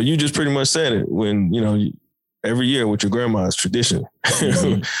you know, you just pretty much said it when, you know, every year with your grandma's tradition.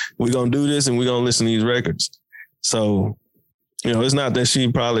 We're going to do this and we're going to listen to these records. So, you know, it's not that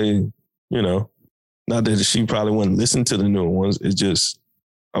she probably, you know, not that she probably wouldn't listen to the newer ones. It's just,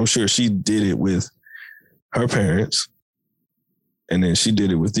 I'm sure she did it with her parents, and then she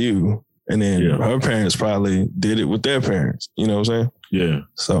did it with you, and then her parents probably did it with their parents. You know what I'm saying? Yeah.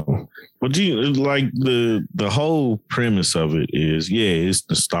 So, but like the whole premise of it is, it's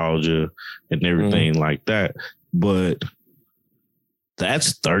nostalgia and everything like that. But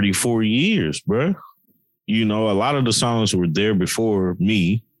that's 34 years, bro. You know, a lot of the songs were there before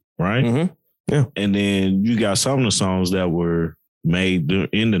me, right? Mm-hmm. Yeah. And then you got some of the songs that were made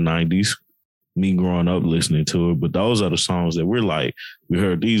in the 90s, me growing up listening to it. But those are the songs that we're like, we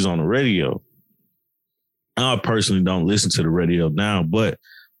heard these on the radio. I personally don't listen to the radio now, but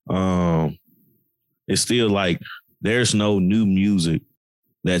it's still like there's no new music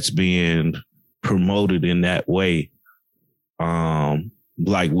that's being promoted in that way.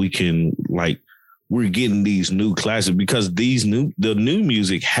 Like we can, like, we're getting these new classics because the new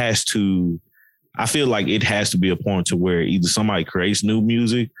music has to, I feel like it has to be a point to where either somebody creates new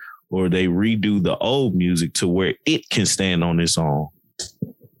music or they redo the old music to where it can stand on its own.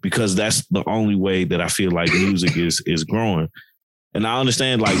 Because that's the only way that I feel like music is growing. And I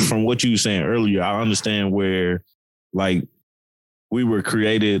understand, like, from what you were saying earlier, I understand where, like, we were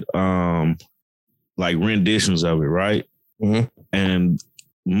created, like, renditions of it, right? Mm-hmm. And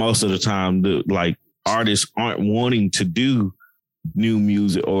most of the time, like artists aren't wanting to do new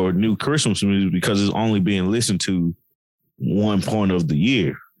music or new Christmas music because it's only being listened to one point of the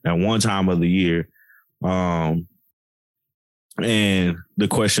year at one time of the year. And the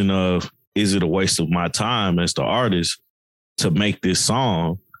question of, is it a waste of my time as the artist to make this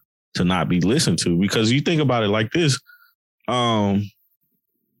song to not be listened to? Because you think about it like this, not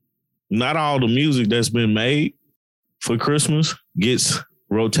all the music that's been made for Christmas gets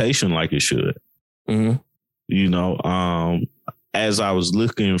rotation like it should. Mm-hmm. You know, as I was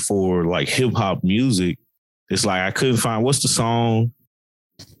looking for like hip hop music, it's like I couldn't find, what's the song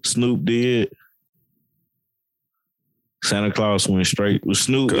Snoop did? Santa Claus went straight with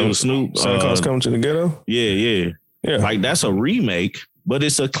Snoop. It was Snoop. Santa Claus Coming to the Ghetto? Yeah. Like that's a remake, but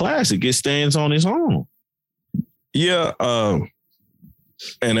it's a classic. It stands on its own. Yeah.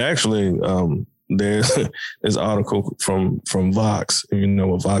 And actually, there's this article from Vox, if you know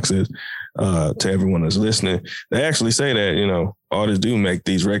what Vox is, to everyone that's listening. They actually say that, you know, artists do make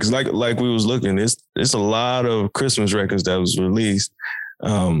these records. Like we was looking, it's a lot of Christmas records that was released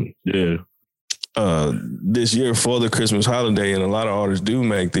this year for the Christmas holiday, and a lot of artists do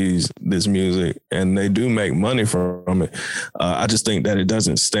make this music and they do make money from it. I just think that it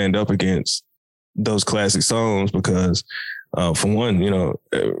doesn't stand up against those classic songs because for one, you know,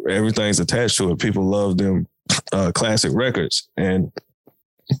 everything's attached to it. People love them classic records. And,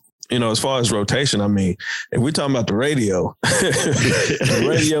 you know, as far as rotation, I mean, if we're talking about the radio, the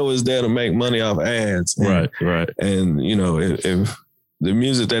radio is there to make money off ads. And, right. And, you know, if the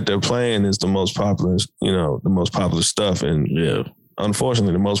music that they're playing is the most popular, you know, the most popular stuff. And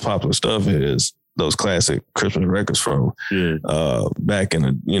unfortunately, the most popular stuff is those classic Christmas records from back in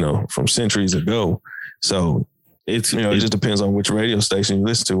the, you know, from centuries ago. So it's, you know, it just depends on which radio station you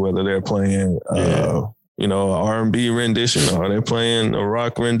listen to, whether they're playing, you know, an R&B rendition or they're playing a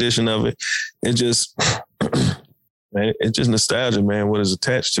rock rendition of it. It just, man, it's just nostalgia, man. What is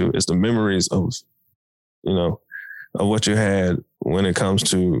attached to it's the memories of, you know, of what you had when it comes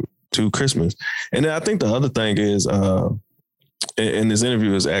to Christmas. And then I think the other thing is, in this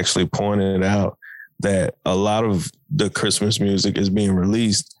interview is actually pointed out that a lot of the Christmas music is being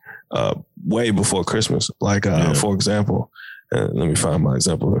released way before Christmas. Like, for example, let me find my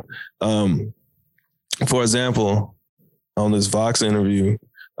example. For example, on this Vox interview,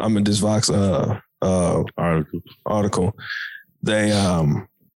 I'm in this Vox article. They,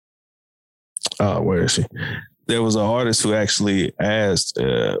 where is she? There was an artist who actually asked,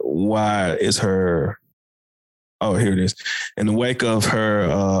 why is her, here it is. In the wake of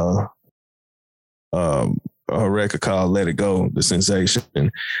her record called Let It Go, the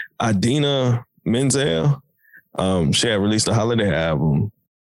sensation, Idina Menzel, she had released a holiday album,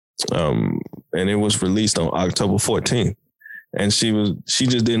 and it was released on October 14th. And she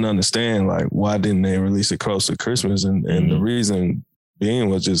just didn't understand, like, why didn't they release it close to Christmas? And the reason being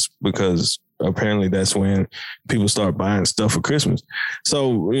was just because apparently that's when people start buying stuff for Christmas.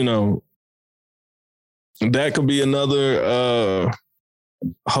 So, you know, that could be another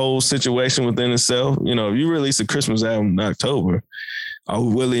whole situation within itself. You know, if you release a Christmas album in October, are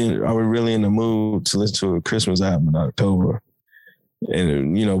we really in the mood to listen to a Christmas album in October?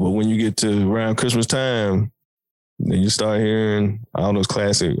 And, you know, but when you get to around Christmas time, then you start hearing all those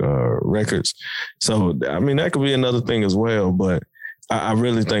classic records. So, I mean, that could be another thing as well. But I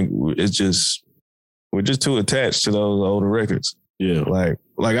really think we're just too attached to those older records. Yeah. Like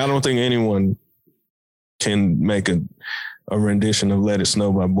I don't think anyone can make a rendition of Let It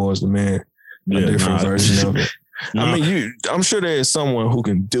Snow by Boyz II Men, a different version of it. I mean, I'm sure there is someone who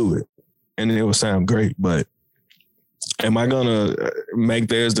can do it and it will sound great, but am I going to make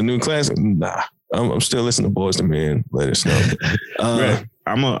theirs the new classic? Nah. I'm still listening to Boyz II Men, Let It Snow.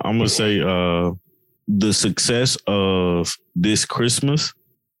 I'm gonna say the success of this Christmas,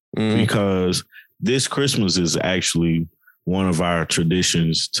 because this Christmas is actually one of our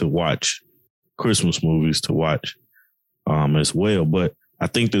traditions to watch Christmas movies to watch as well. But I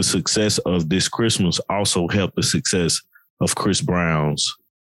think the success of this Christmas also helped the success of Chris Brown's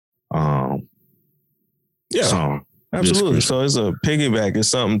song. Absolutely. So it's a piggyback. It's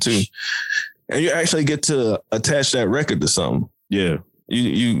something too. And you actually get to attach that record to something. Yeah.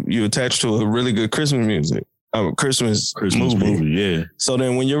 You attach to a really good Christmas music. Christmas movie. Yeah. So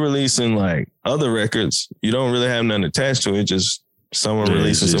then when you're releasing like other records, you don't really have nothing attached to it. Just someone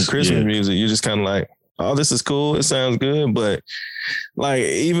releasing some Christmas music. You're just kind of like, oh, this is cool. It sounds good. But like,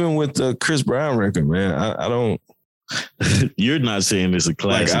 even with the Chris Brown record, man, I don't. You're not saying it's a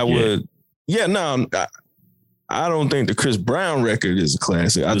classic. Like I would. Yeah, no, I don't think the Chris Brown record is a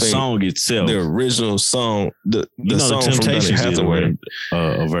classic. I think the song itself, the original song, the song from Donny Hathaway,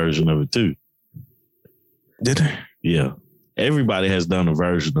 a version of it too. Did they? Yeah, everybody has done a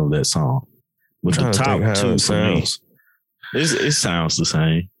version of that song. But the top two for me, it sounds the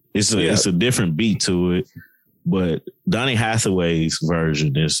same. It's a different beat to it, but Donny Hathaway's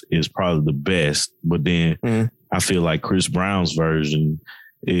version is probably the best. But then I feel like Chris Brown's version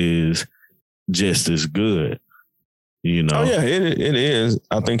is just as good. You know? Oh yeah, it is.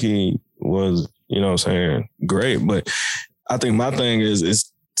 I think he was, great. But I think my thing is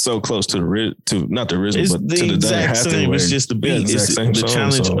it's so close to not the original, it's but the to the exact same. It's just the beat. Yeah, it's the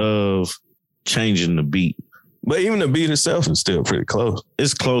challenge of changing the beat. But even the beat itself is still pretty close.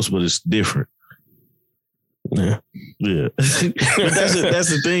 It's close, but it's different. Yeah. But that's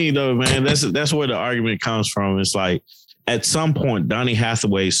the thing, though, man. That's where the argument comes from. It's like at some point, Donny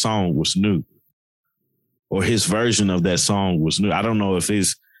Hathaway's song was new, or his version of that song was new. I don't know if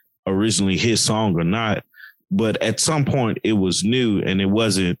it's originally his song or not, but at some point it was new and it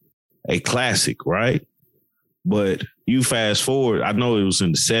wasn't a classic, right? But you fast forward, I know it was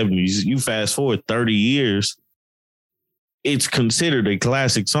in the 70s. You fast forward 30 years, it's considered a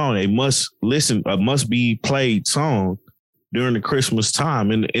classic song. A must be played song during the Christmas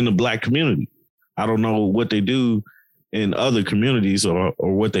time in the Black community. I don't know what they do in other communities or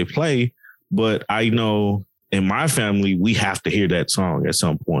what they play, but I know in my family, we have to hear that song at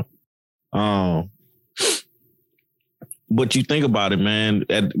some point. But you think about it, man,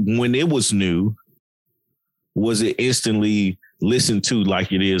 when it was new, was it instantly listened to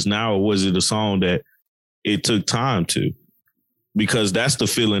like it is now, or was it a song that it took time to? Because that's the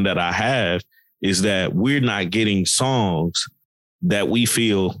feeling that I have, is that we're not getting songs that we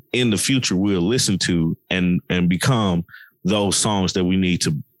feel in the future we'll listen to and become those songs that we need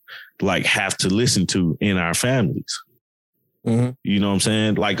to like have to listen to in our families. Mm-hmm. You know what I'm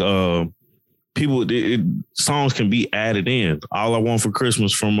saying? Like songs can be added in. All I Want for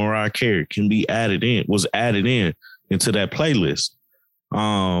Christmas from Mariah Carey was added in into that playlist.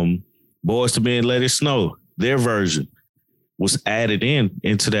 Boyz II Men, Let It Snow, their version was added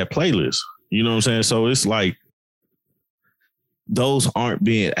into that playlist. You know what I'm saying? So it's like those aren't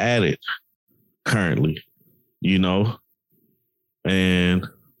being added currently, and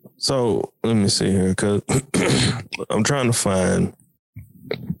so let me see here, because I'm trying to find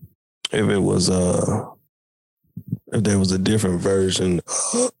if there was a different version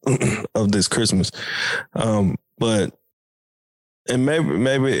of this Christmas. But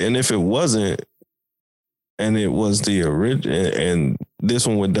maybe, and if it wasn't, and it was the original, and this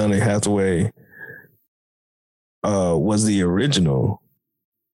one with Donny Hathaway was the original,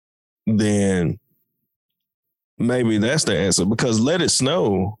 then maybe that's the answer. Because Let It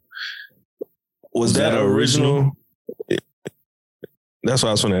Snow, was that original? That's what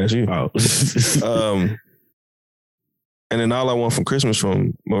I was going to ask you. Oh. And then All I Want for Christmas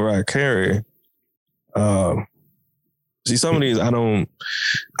from Mariah Carey. See, some of these I don't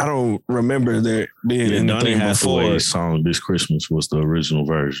remember there being anything Donny Hathaway's before. Song This Christmas was the original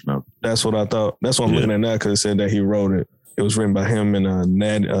version of it. That's what I thought. That's what I'm looking at now, because it said that he wrote it. It was written by him and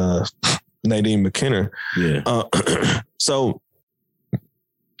Nadine McKenna. Yeah. So,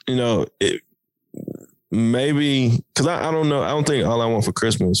 maybe, because I don't know. I don't think All I Want for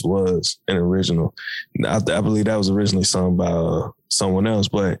Christmas was an original. I believe that was originally sung by someone else,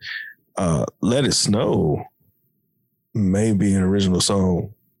 but Let It Snow may be an original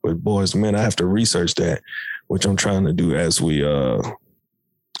song with Boyz II Men. I have to research that, which I'm trying to do as we go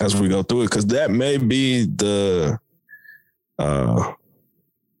through it, because that may be the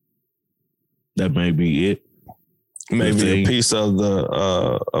that may be it. Maybe a piece of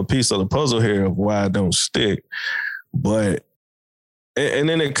the puzzle here of why it don't stick. But and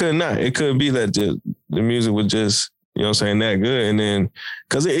then it could not. It could be that the music was just, that good. And then,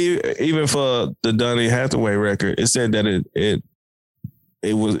 because even for the Donny Hathaway record, it said that it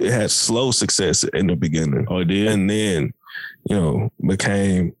had slow success in the beginning. Oh, it did? And then,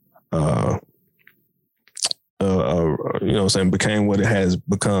 became became what it has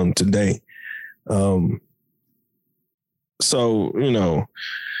become today. So,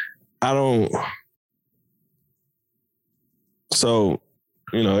 I don't. So,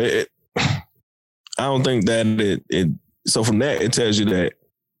 I don't think that it. So from that, it tells you that,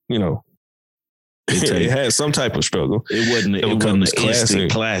 it had some type of struggle. It wasn't an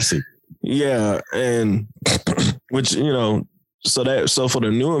instant classic. Yeah, and which so for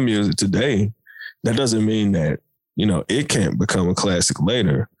the newer music today, that doesn't mean that it can't become a classic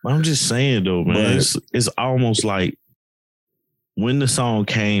later. I'm just saying though, man, it's almost like when the song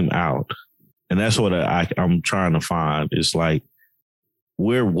came out And that's what I'm trying to find. It's like,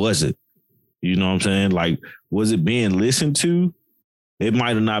 where was it? You know what I'm saying? Like, was it being listened to? It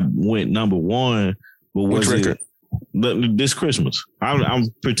might have not went number one, but was it this Christmas?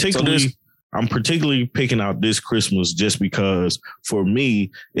 I'm particularly picking out This Christmas just because for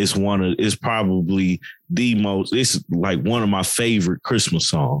me, it's probably it's like one of my favorite Christmas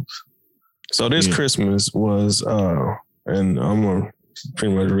songs. So This Christmas was, and I'm going to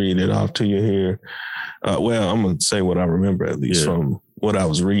pretty much read it off to you here. Well, I'm going to say what I remember, at least from what I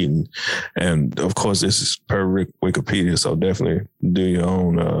was reading. And of course, this is per Wikipedia, so definitely do your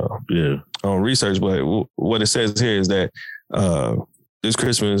own research. But what it says here is that This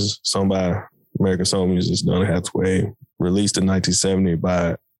Christmas, sung by American soul musician Donny Hathaway, released in 1970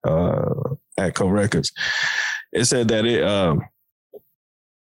 by Atco Records. It said that it,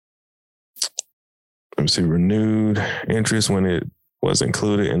 renewed interest when it was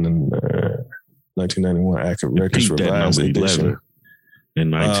included in the 1991 Atco Records revised edition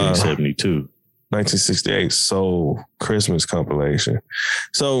in 1972. 1968 Soul Christmas compilation.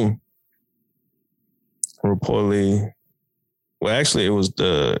 So reportedly, well, actually,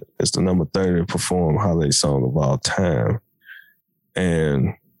 it's the number 30 performed holiday song of all time.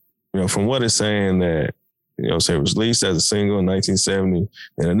 And, from what it's saying that, it was released as a single in 1970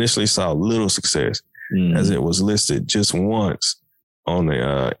 and initially saw little success as it was listed just once on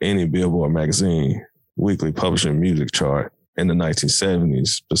the any Billboard magazine weekly publishing music chart in the 1970s,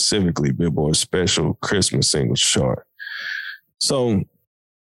 specifically Billboard's special Christmas singles chart. So,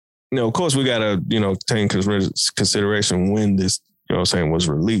 of course, we got to, take into consideration when this, was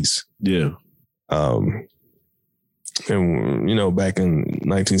released. Yeah. And, back in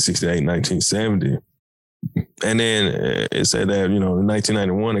 1968, 1970. And then it said that, in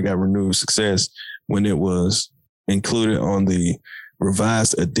 1991, it got renewed success when it was included on the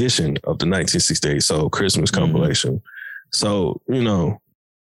revised edition of the 1968 Soul Christmas compilation. So,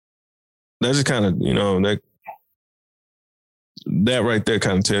 that's just kind of, that right there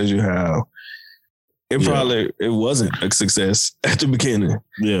kind of tells you how it wasn't a success at the beginning.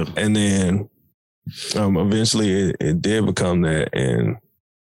 Yeah. And then eventually it did become that. And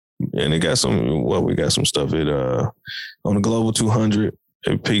it got we got some stuff on the Global 200.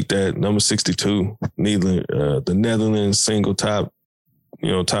 It peaked at number 62. The Netherlands single top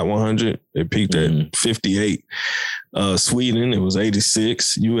 100. It peaked at 58. Sweden, it was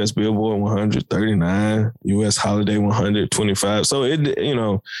 86. U.S. Billboard 100, 39. U.S. Holiday 100, 25. So and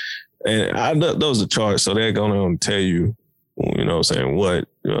those are charts, so they're going to tell you, saying what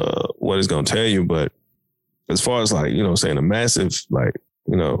it's going to tell you. But as far as saying a massive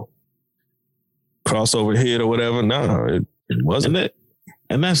crossover hit or whatever, it wasn't.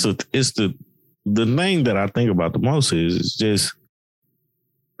 And that's the thing that I think about the most is it's just,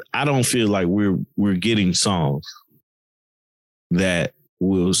 I don't feel like we're getting songs that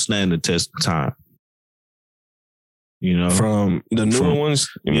will stand the test of time. From the newer ones?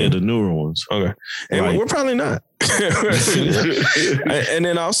 Yeah, the newer ones. Okay. And we're probably not. And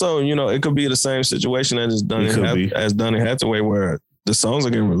then also, it could be the same situation as Donny Hathaway, where the songs are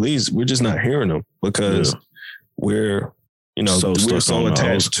getting released. We're just not hearing them because we're so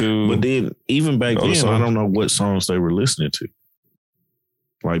attached to. But then, even back then, I don't know what songs they were listening to.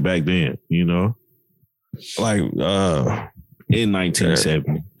 Like back then, in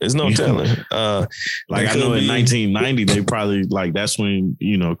 1970. There's no telling. I know in 1990, they probably that's when,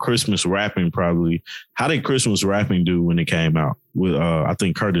 Christmas rapping probably. How did Christmas rapping do when it came out? With I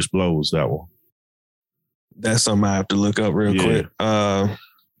think Curtis Blow was that one. That's something I have to look up real quick. But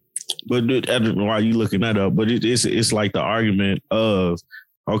while you looking that up, but it's like the argument of,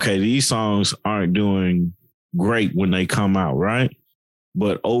 okay, these songs aren't doing great when they come out, right?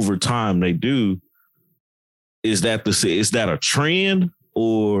 But over time they do. Is that a trend,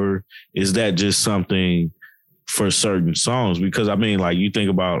 or is that just something for certain songs? Because you think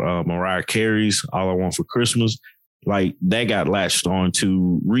about Mariah Carey's "All I Want for Christmas," that got latched on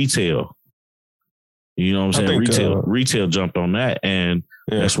to retail. You know what I'm saying? Retail jumped on that, and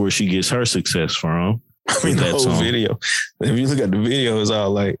that's where she gets her success from. The whole video. If you look at the video, it's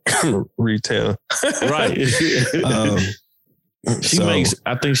all like retail, right?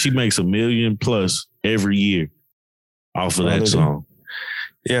 I think she makes $1 million plus every year off of that song.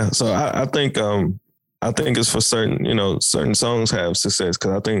 Yeah, so I think it's for certain certain songs have success,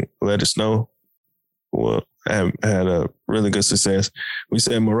 because I think Let It Snow had a really good success. We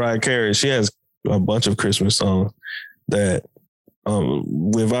said Mariah Carey, she has a bunch of Christmas songs that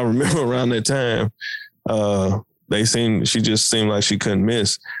if I remember around that time, she just seemed like she couldn't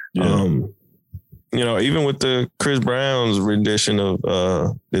miss. Yeah. Even with the Chris Brown's rendition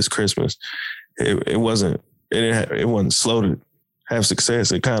of This Christmas, it wasn't slow to have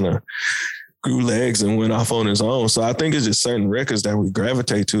success. It kind of grew legs and went off on its own. So I think it's just certain records that we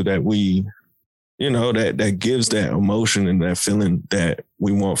gravitate to that we, that gives that emotion and that feeling that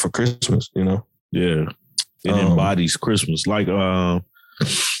we want for Christmas, Yeah. It embodies Christmas. Like,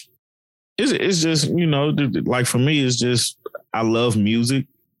 it's just, like for me, it's just, I love music,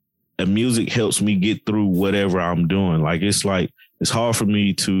 and music helps me get through whatever I'm doing. Like, it's hard for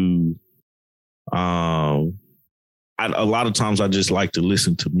me to, a lot of times I just like to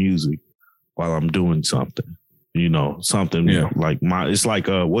listen to music while I'm doing something, something like it's like,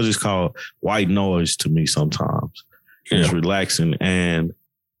 what is called white noise to me sometimes. It's relaxing and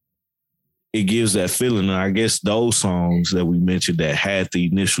it gives that feeling. And I guess those songs that we mentioned that had the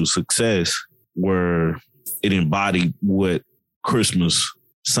initial success it embodied what Christmas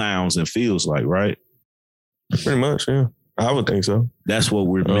sounds and feels like, right? Pretty much, yeah. I would think so. That's what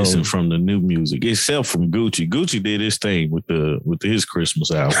we're missing from the new music, except from Gucci. Gucci did his thing with his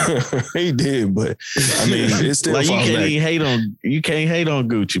Christmas album. He did, but I mean, it still like you can't hate on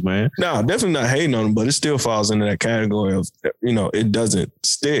Gucci, man. No, definitely not hating on him, but it still falls into that category of it doesn't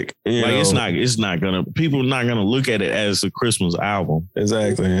stick. It's not gonna. People are not gonna look at it as a Christmas album.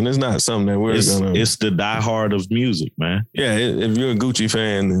 Exactly, and it's not something that gonna. It's the diehard of music, man. Yeah, if you're a Gucci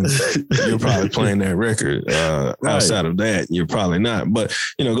fan, then you're probably playing that record. Right. Outside of that, you're probably not. But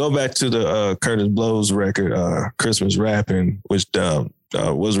go back to the Curtis Blow's record, Christmas Rapping, which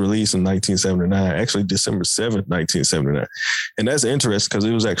was released in 1979, actually December 7th, 1979. And that's interesting because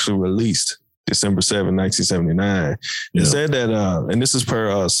it was actually released December 7th, 1979. It said that, and this is per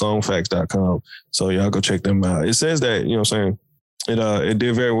songfacts.com, so y'all go check them out. It says that, it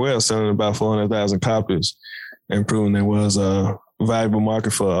did very well, selling about 400,000 copies and proving there was a valuable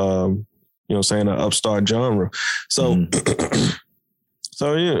market for, an upstart genre. So,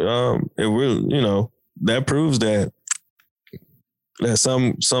 it really, that proves that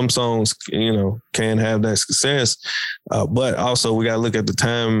some songs, can have that success. But also we got to look at the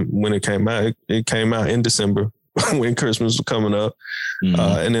time when it came out. It came out in December when Christmas was coming up.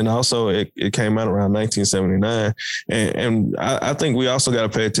 And then also it came out around 1979. And I think we also got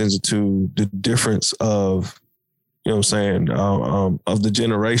to pay attention to the difference of, of the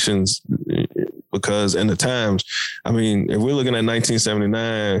generations, because in the times, I mean, if we're looking at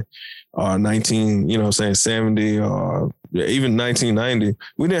 1979 or 70 or even 1990,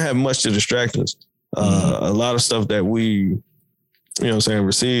 we didn't have much to distract us. A lot of stuff that we,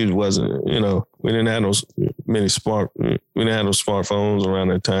 received wasn't, we didn't have we didn't have those smartphones around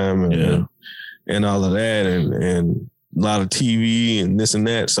that time and all of that and a lot of TV and this and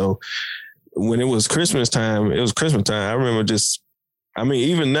that. So when it was Christmas time, I remember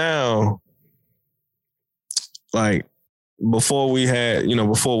even now, like before we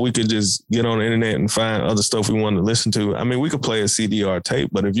could just get on the internet and find other stuff we wanted to listen to. I mean, we could play a CD or a tape,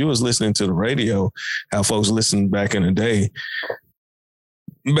 but if you was listening to the radio, how folks listened back in the day,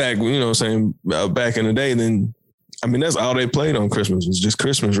 back in the day, then, I mean, that's all they played on Christmas was just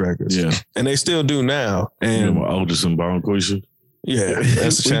Christmas records. Yeah. And they still do now. And Otis and Bonquisha. Yeah.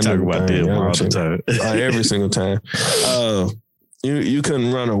 That's we talk about them all the time. Every single time. You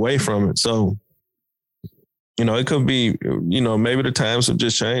couldn't run away from it. So, it could be, maybe the times have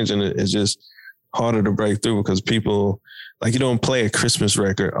just changed and it's just harder to break through because people, like, you don't play a Christmas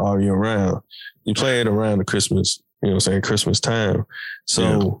record all year round. You play it around the Christmas, Christmas time.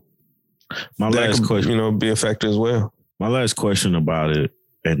 So my last question, be a factor as well. My last question about it,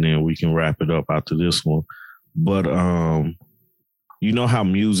 and then we can wrap it up after this one. But, how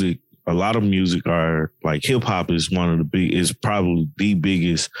a lot of music are like hip hop is is probably the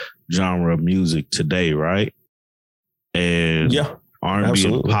biggest genre of music today, right? And R&B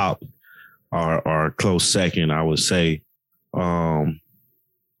and pop are a close second, I would say. Could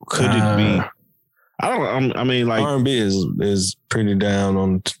it be? I mean, like R&B is pretty down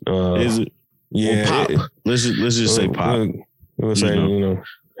on. Is it? Yeah, pop. Let's just say pop. We'll say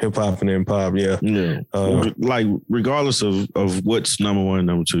hip hop and then pop. Yeah, like regardless of what's number one, and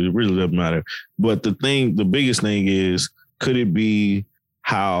number two, it really doesn't matter. But the biggest thing is, could it be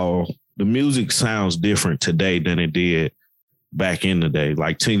how the music sounds different today than it did back in the day,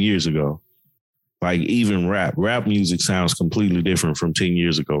 like 10 years ago? Like even rap music sounds completely different from 10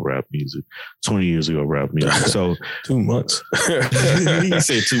 years ago rap music, 20 years ago rap music. So 2 months. He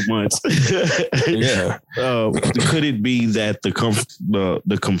said 2 months. Yeah. Could it be that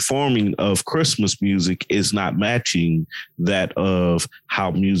the conforming of Christmas music is not matching that of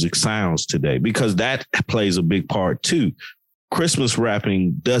how music sounds today? Because that plays a big part too. Christmas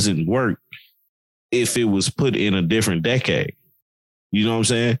rapping doesn't work if it was put in a different decade. You know what I'm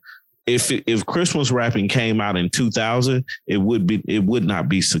saying? if Christmas rapping came out in 2000, it would not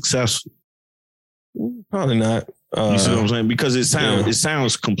be successful. Probably not. You see what I'm saying? Because it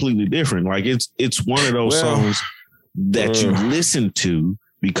sounds completely different. Like it's one of those songs that you listen to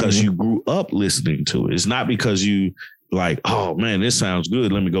because you grew up listening to it. It's not because you like, oh man, this sounds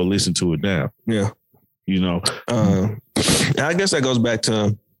good. Let me go listen to it now. Yeah. You know? I guess that goes back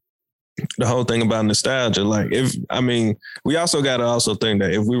to the whole thing about nostalgia. Like we also got to also think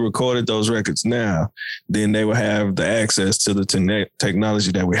that if we recorded those records now, then they would have the access to the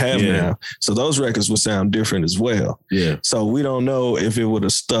technology that we have now. So those records would sound different as well. Yeah. So we don't know if it would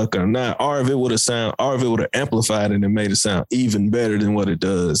have stuck or not, or if it would have amplified it and made it sound even better than what it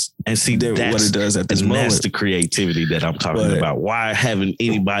does. And see, what it does at this moment. That's the creativity that I'm talking about. Why haven't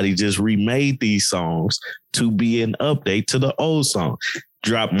anybody just remade these songs to be an update to the old song?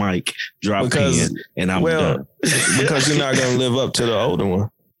 Drop mic, pen, and I'm done. Because you're not going to live up to the older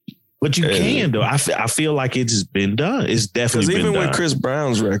one. But you can, though. I feel like it's been done. It's definitely been done. Even with Chris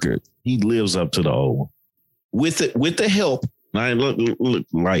Brown's record, he lives up to the old one. With the help.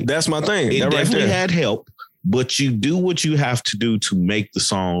 Like that's my thing. It definitely had help, but you do what you have to do to make the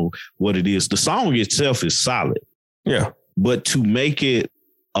song what it is. The song itself is solid. Yeah. But to make it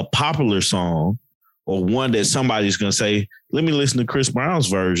a popular song, or one that somebody's going to say, let me listen to Chris Brown's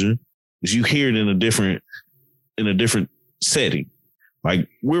version, is you hear it in a different setting. Like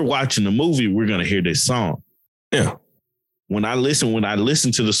we're watching the movie, we're going to hear this song. Yeah. When I listen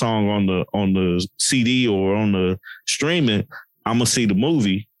to the song on the CD or on the streaming, I'm going to see the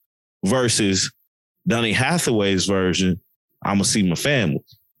movie versus Donny Hathaway's version. I'm going to see my family.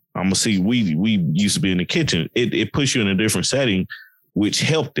 I'm going to see, we used to be in the kitchen. It puts you in a different setting, which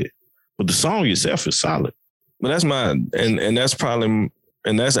helped it. But the song itself is solid. But that's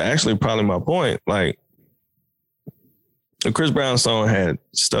that's actually probably my point. Like the Chris Brown song had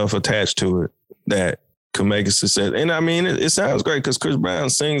stuff attached to it that could make a success. And I mean, it sounds great because Chris Brown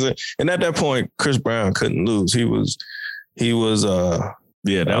sings it. And at that point, Chris Brown couldn't lose. He was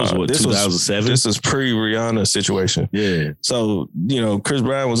that was what, 2007? This is pre-Rihanna situation. Yeah. So, Chris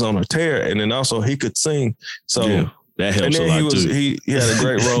Brown was on a tear, and then also he could sing. So that helps a lot too. He had a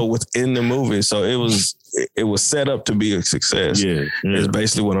great role within the movie. So it was set up to be a success. Yeah. Is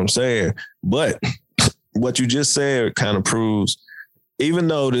basically what I'm saying. But what you just said kind of proves, even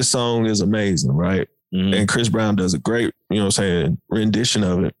though this song is amazing, right? Mm-hmm. And Chris Brown does a great, rendition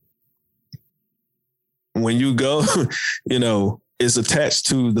of it. When you go, it's attached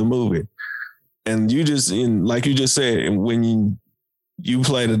to the movie. And you just, like you just said, when you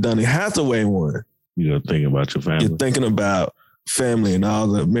play the Donny Hathaway one, you're thinking about your family. You're thinking about family and all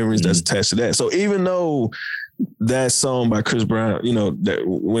the memories that's attached to that. So even though that song by Chris Brown, that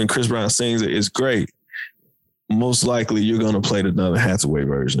when Chris Brown sings it, it's great, most likely you're going to play the Donny Hathaway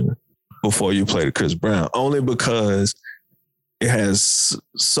version before you play the Chris Brown, only because it has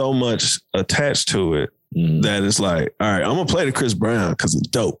so much attached to it that it's like, all right, I'm going to play the Chris Brown because it's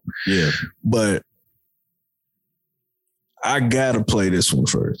dope. Yeah. But I got to play this one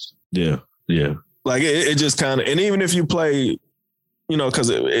first. Yeah. Yeah. Like it just kind of, and even if you play, because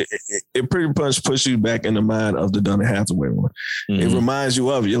it pretty much puts you back in the mind of the Donny Hathaway one. Mm-hmm. It reminds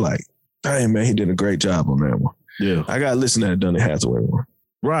you of it. You're like, hey man, he did a great job on that one. Yeah, I gotta listen to that Donny Hathaway one.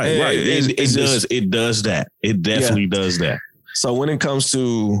 Right, right. It does that. It definitely does that. So when it comes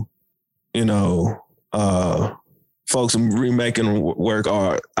to, folks remaking work,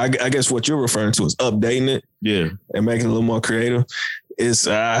 or I guess what you're referring to is updating it, and making it a little more creative. It's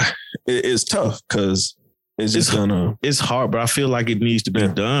tough because it's hard, but I feel like it needs to be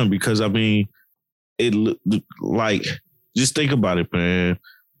done because I mean, just think about it, man.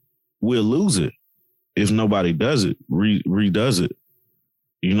 We'll lose it if nobody does it, redoes it.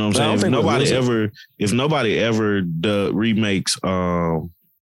 You know what I'm saying? If nobody ever remakes, God,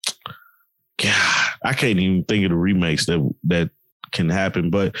 I can't even think of the remakes that can happen.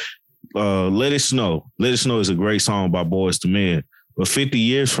 But Let It Snow. Let It Snow is a great song by Boyz II Men. But 50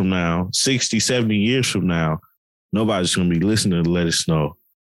 years from now, 60, 70 years from now, nobody's going to be listening to Let It Snow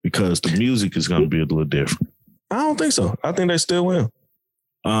because the music is going to be a little different. I don't think so. I think they still will.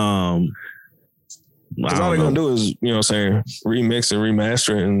 Because all they're going to do is, remix and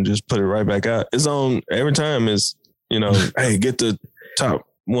remaster it and just put it right back out. It's on every time is, hey, get the top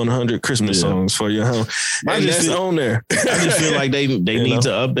 100 Christmas songs for your home. And that's on there. I just feel like they need to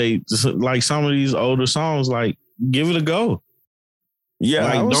update like some of these older songs, like give it a go.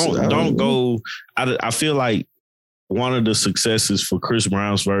 Yeah, like don't go. I feel like one of the successes for Chris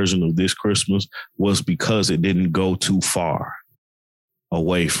Brown's version of This Christmas was because it didn't go too far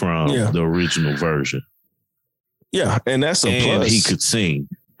away from the original version. Yeah, and that's a plus. He could sing.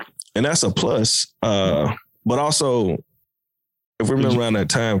 and that's a plus. But also, if we remember around that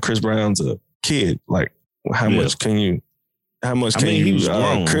time, Chris Brown's a kid. Like, how much can you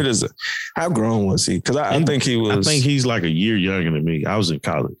criticize? How grown was he? Because I think he was. I think he's like a year younger than me. I was in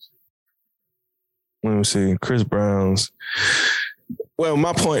college. Let me see. Chris Brown's. Well,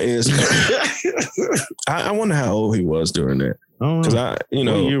 my point is, I wonder how old he was during that. Because what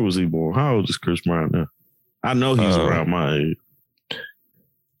year was he born? How old is Chris Brown now? I know he's around my age.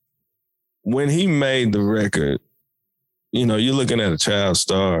 When he made the record, you're looking at a child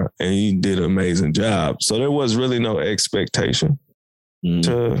star, and he did an amazing job. So there was really no expectation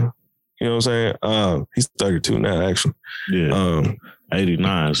to, you know what I'm saying? He's 32 now, actually. Yeah.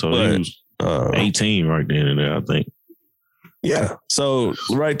 89. So he was 18 right then and there, I think. Yeah. So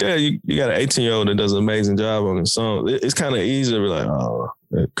right there, you got an 18-year-old that does an amazing job on the song. It's kind of easy to be like, oh,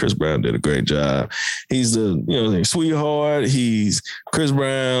 Chris Brown did a great job. He's the, sweetheart. He's Chris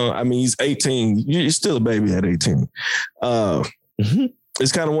Brown. I mean, he's 18. You're still a baby at 18.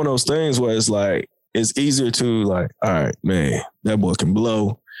 It's kind of one of those things where it's like, it's easier to like, all right, man, that boy can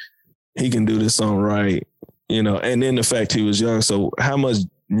blow. He can do this song right, and then the fact he was young. So how much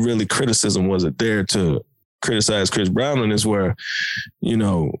really criticism was it there to criticize Chris Brown on this where,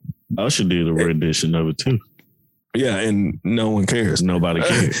 Usher did a rendition of it too. Yeah, and no one cares. Nobody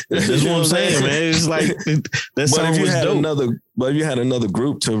cares. That's what I'm saying, man. It's like that song was dope. But if you had another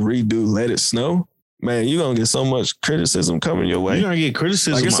group to redo "Let It Snow," man, you're gonna get so much criticism coming your way. You're gonna get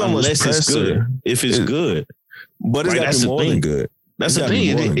criticism unless it's good. If it's good, but it's got to be more than good. That's the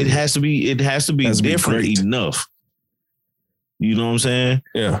thing. It has to be. It has to be different enough. You know what I'm saying?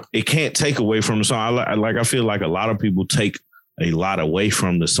 Yeah. It can't take away from the song. I feel like a lot of people take a lot away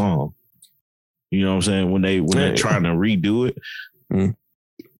from the song. You know what I'm saying? When they're trying to redo it.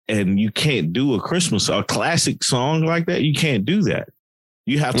 And you can't do a classic song like that. You can't do that.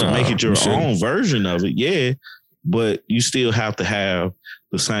 You have to make it your own version of it. Yeah. But you still have to have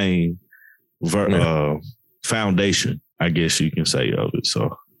the same foundation, I guess you can say, of it.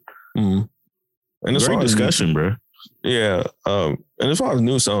 So and it's great discussion, bro. Yeah. And as far as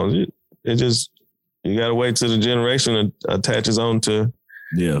new songs, you got to wait till the generation attaches on to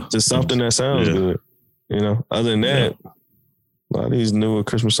something that sounds good. Other than that, a lot of these newer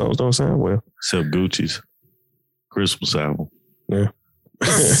Christmas songs don't sound well. Except Gucci's Christmas album. Yeah.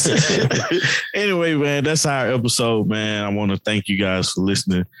 Anyway, man, that's our episode, man. I want to thank you guys for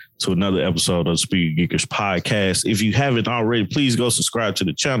listening to another episode of the Speaker Geekers podcast. If you haven't already, please go subscribe to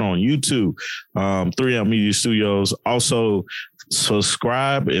the channel on YouTube, 3M Media Studios. Also,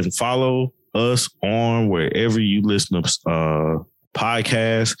 subscribe and follow us on wherever you listen to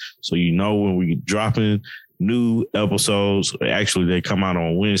podcasts, so you know when we dropping new episodes. Actually, they come out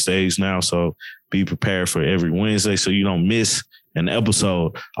on Wednesdays now, so be prepared for every Wednesday so you don't miss an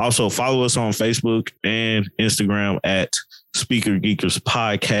episode. Also, follow us on Facebook and Instagram at Speaker Geekers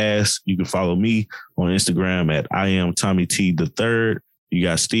Podcast. You can follow me on Instagram at I am Tommy T the Third. You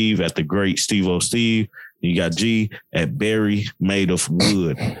got Steve at the Great Steve O Steve. You got G at Berry Made of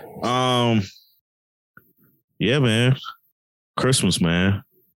Wood. Yeah, man. Christmas, man.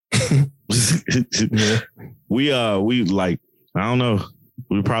 We like, I don't know.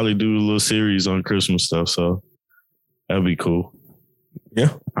 We'll probably do a little series on Christmas stuff, so that'd be cool.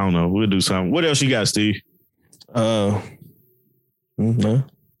 Yeah. I don't know. We'll do something. What else you got, Steve? No.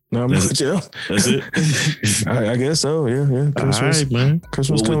 Not much else. That's it? I guess so. Yeah. Christmas. All right, man.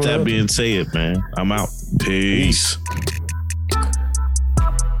 Christmas. Well, with that being said, man, I'm out. Peace.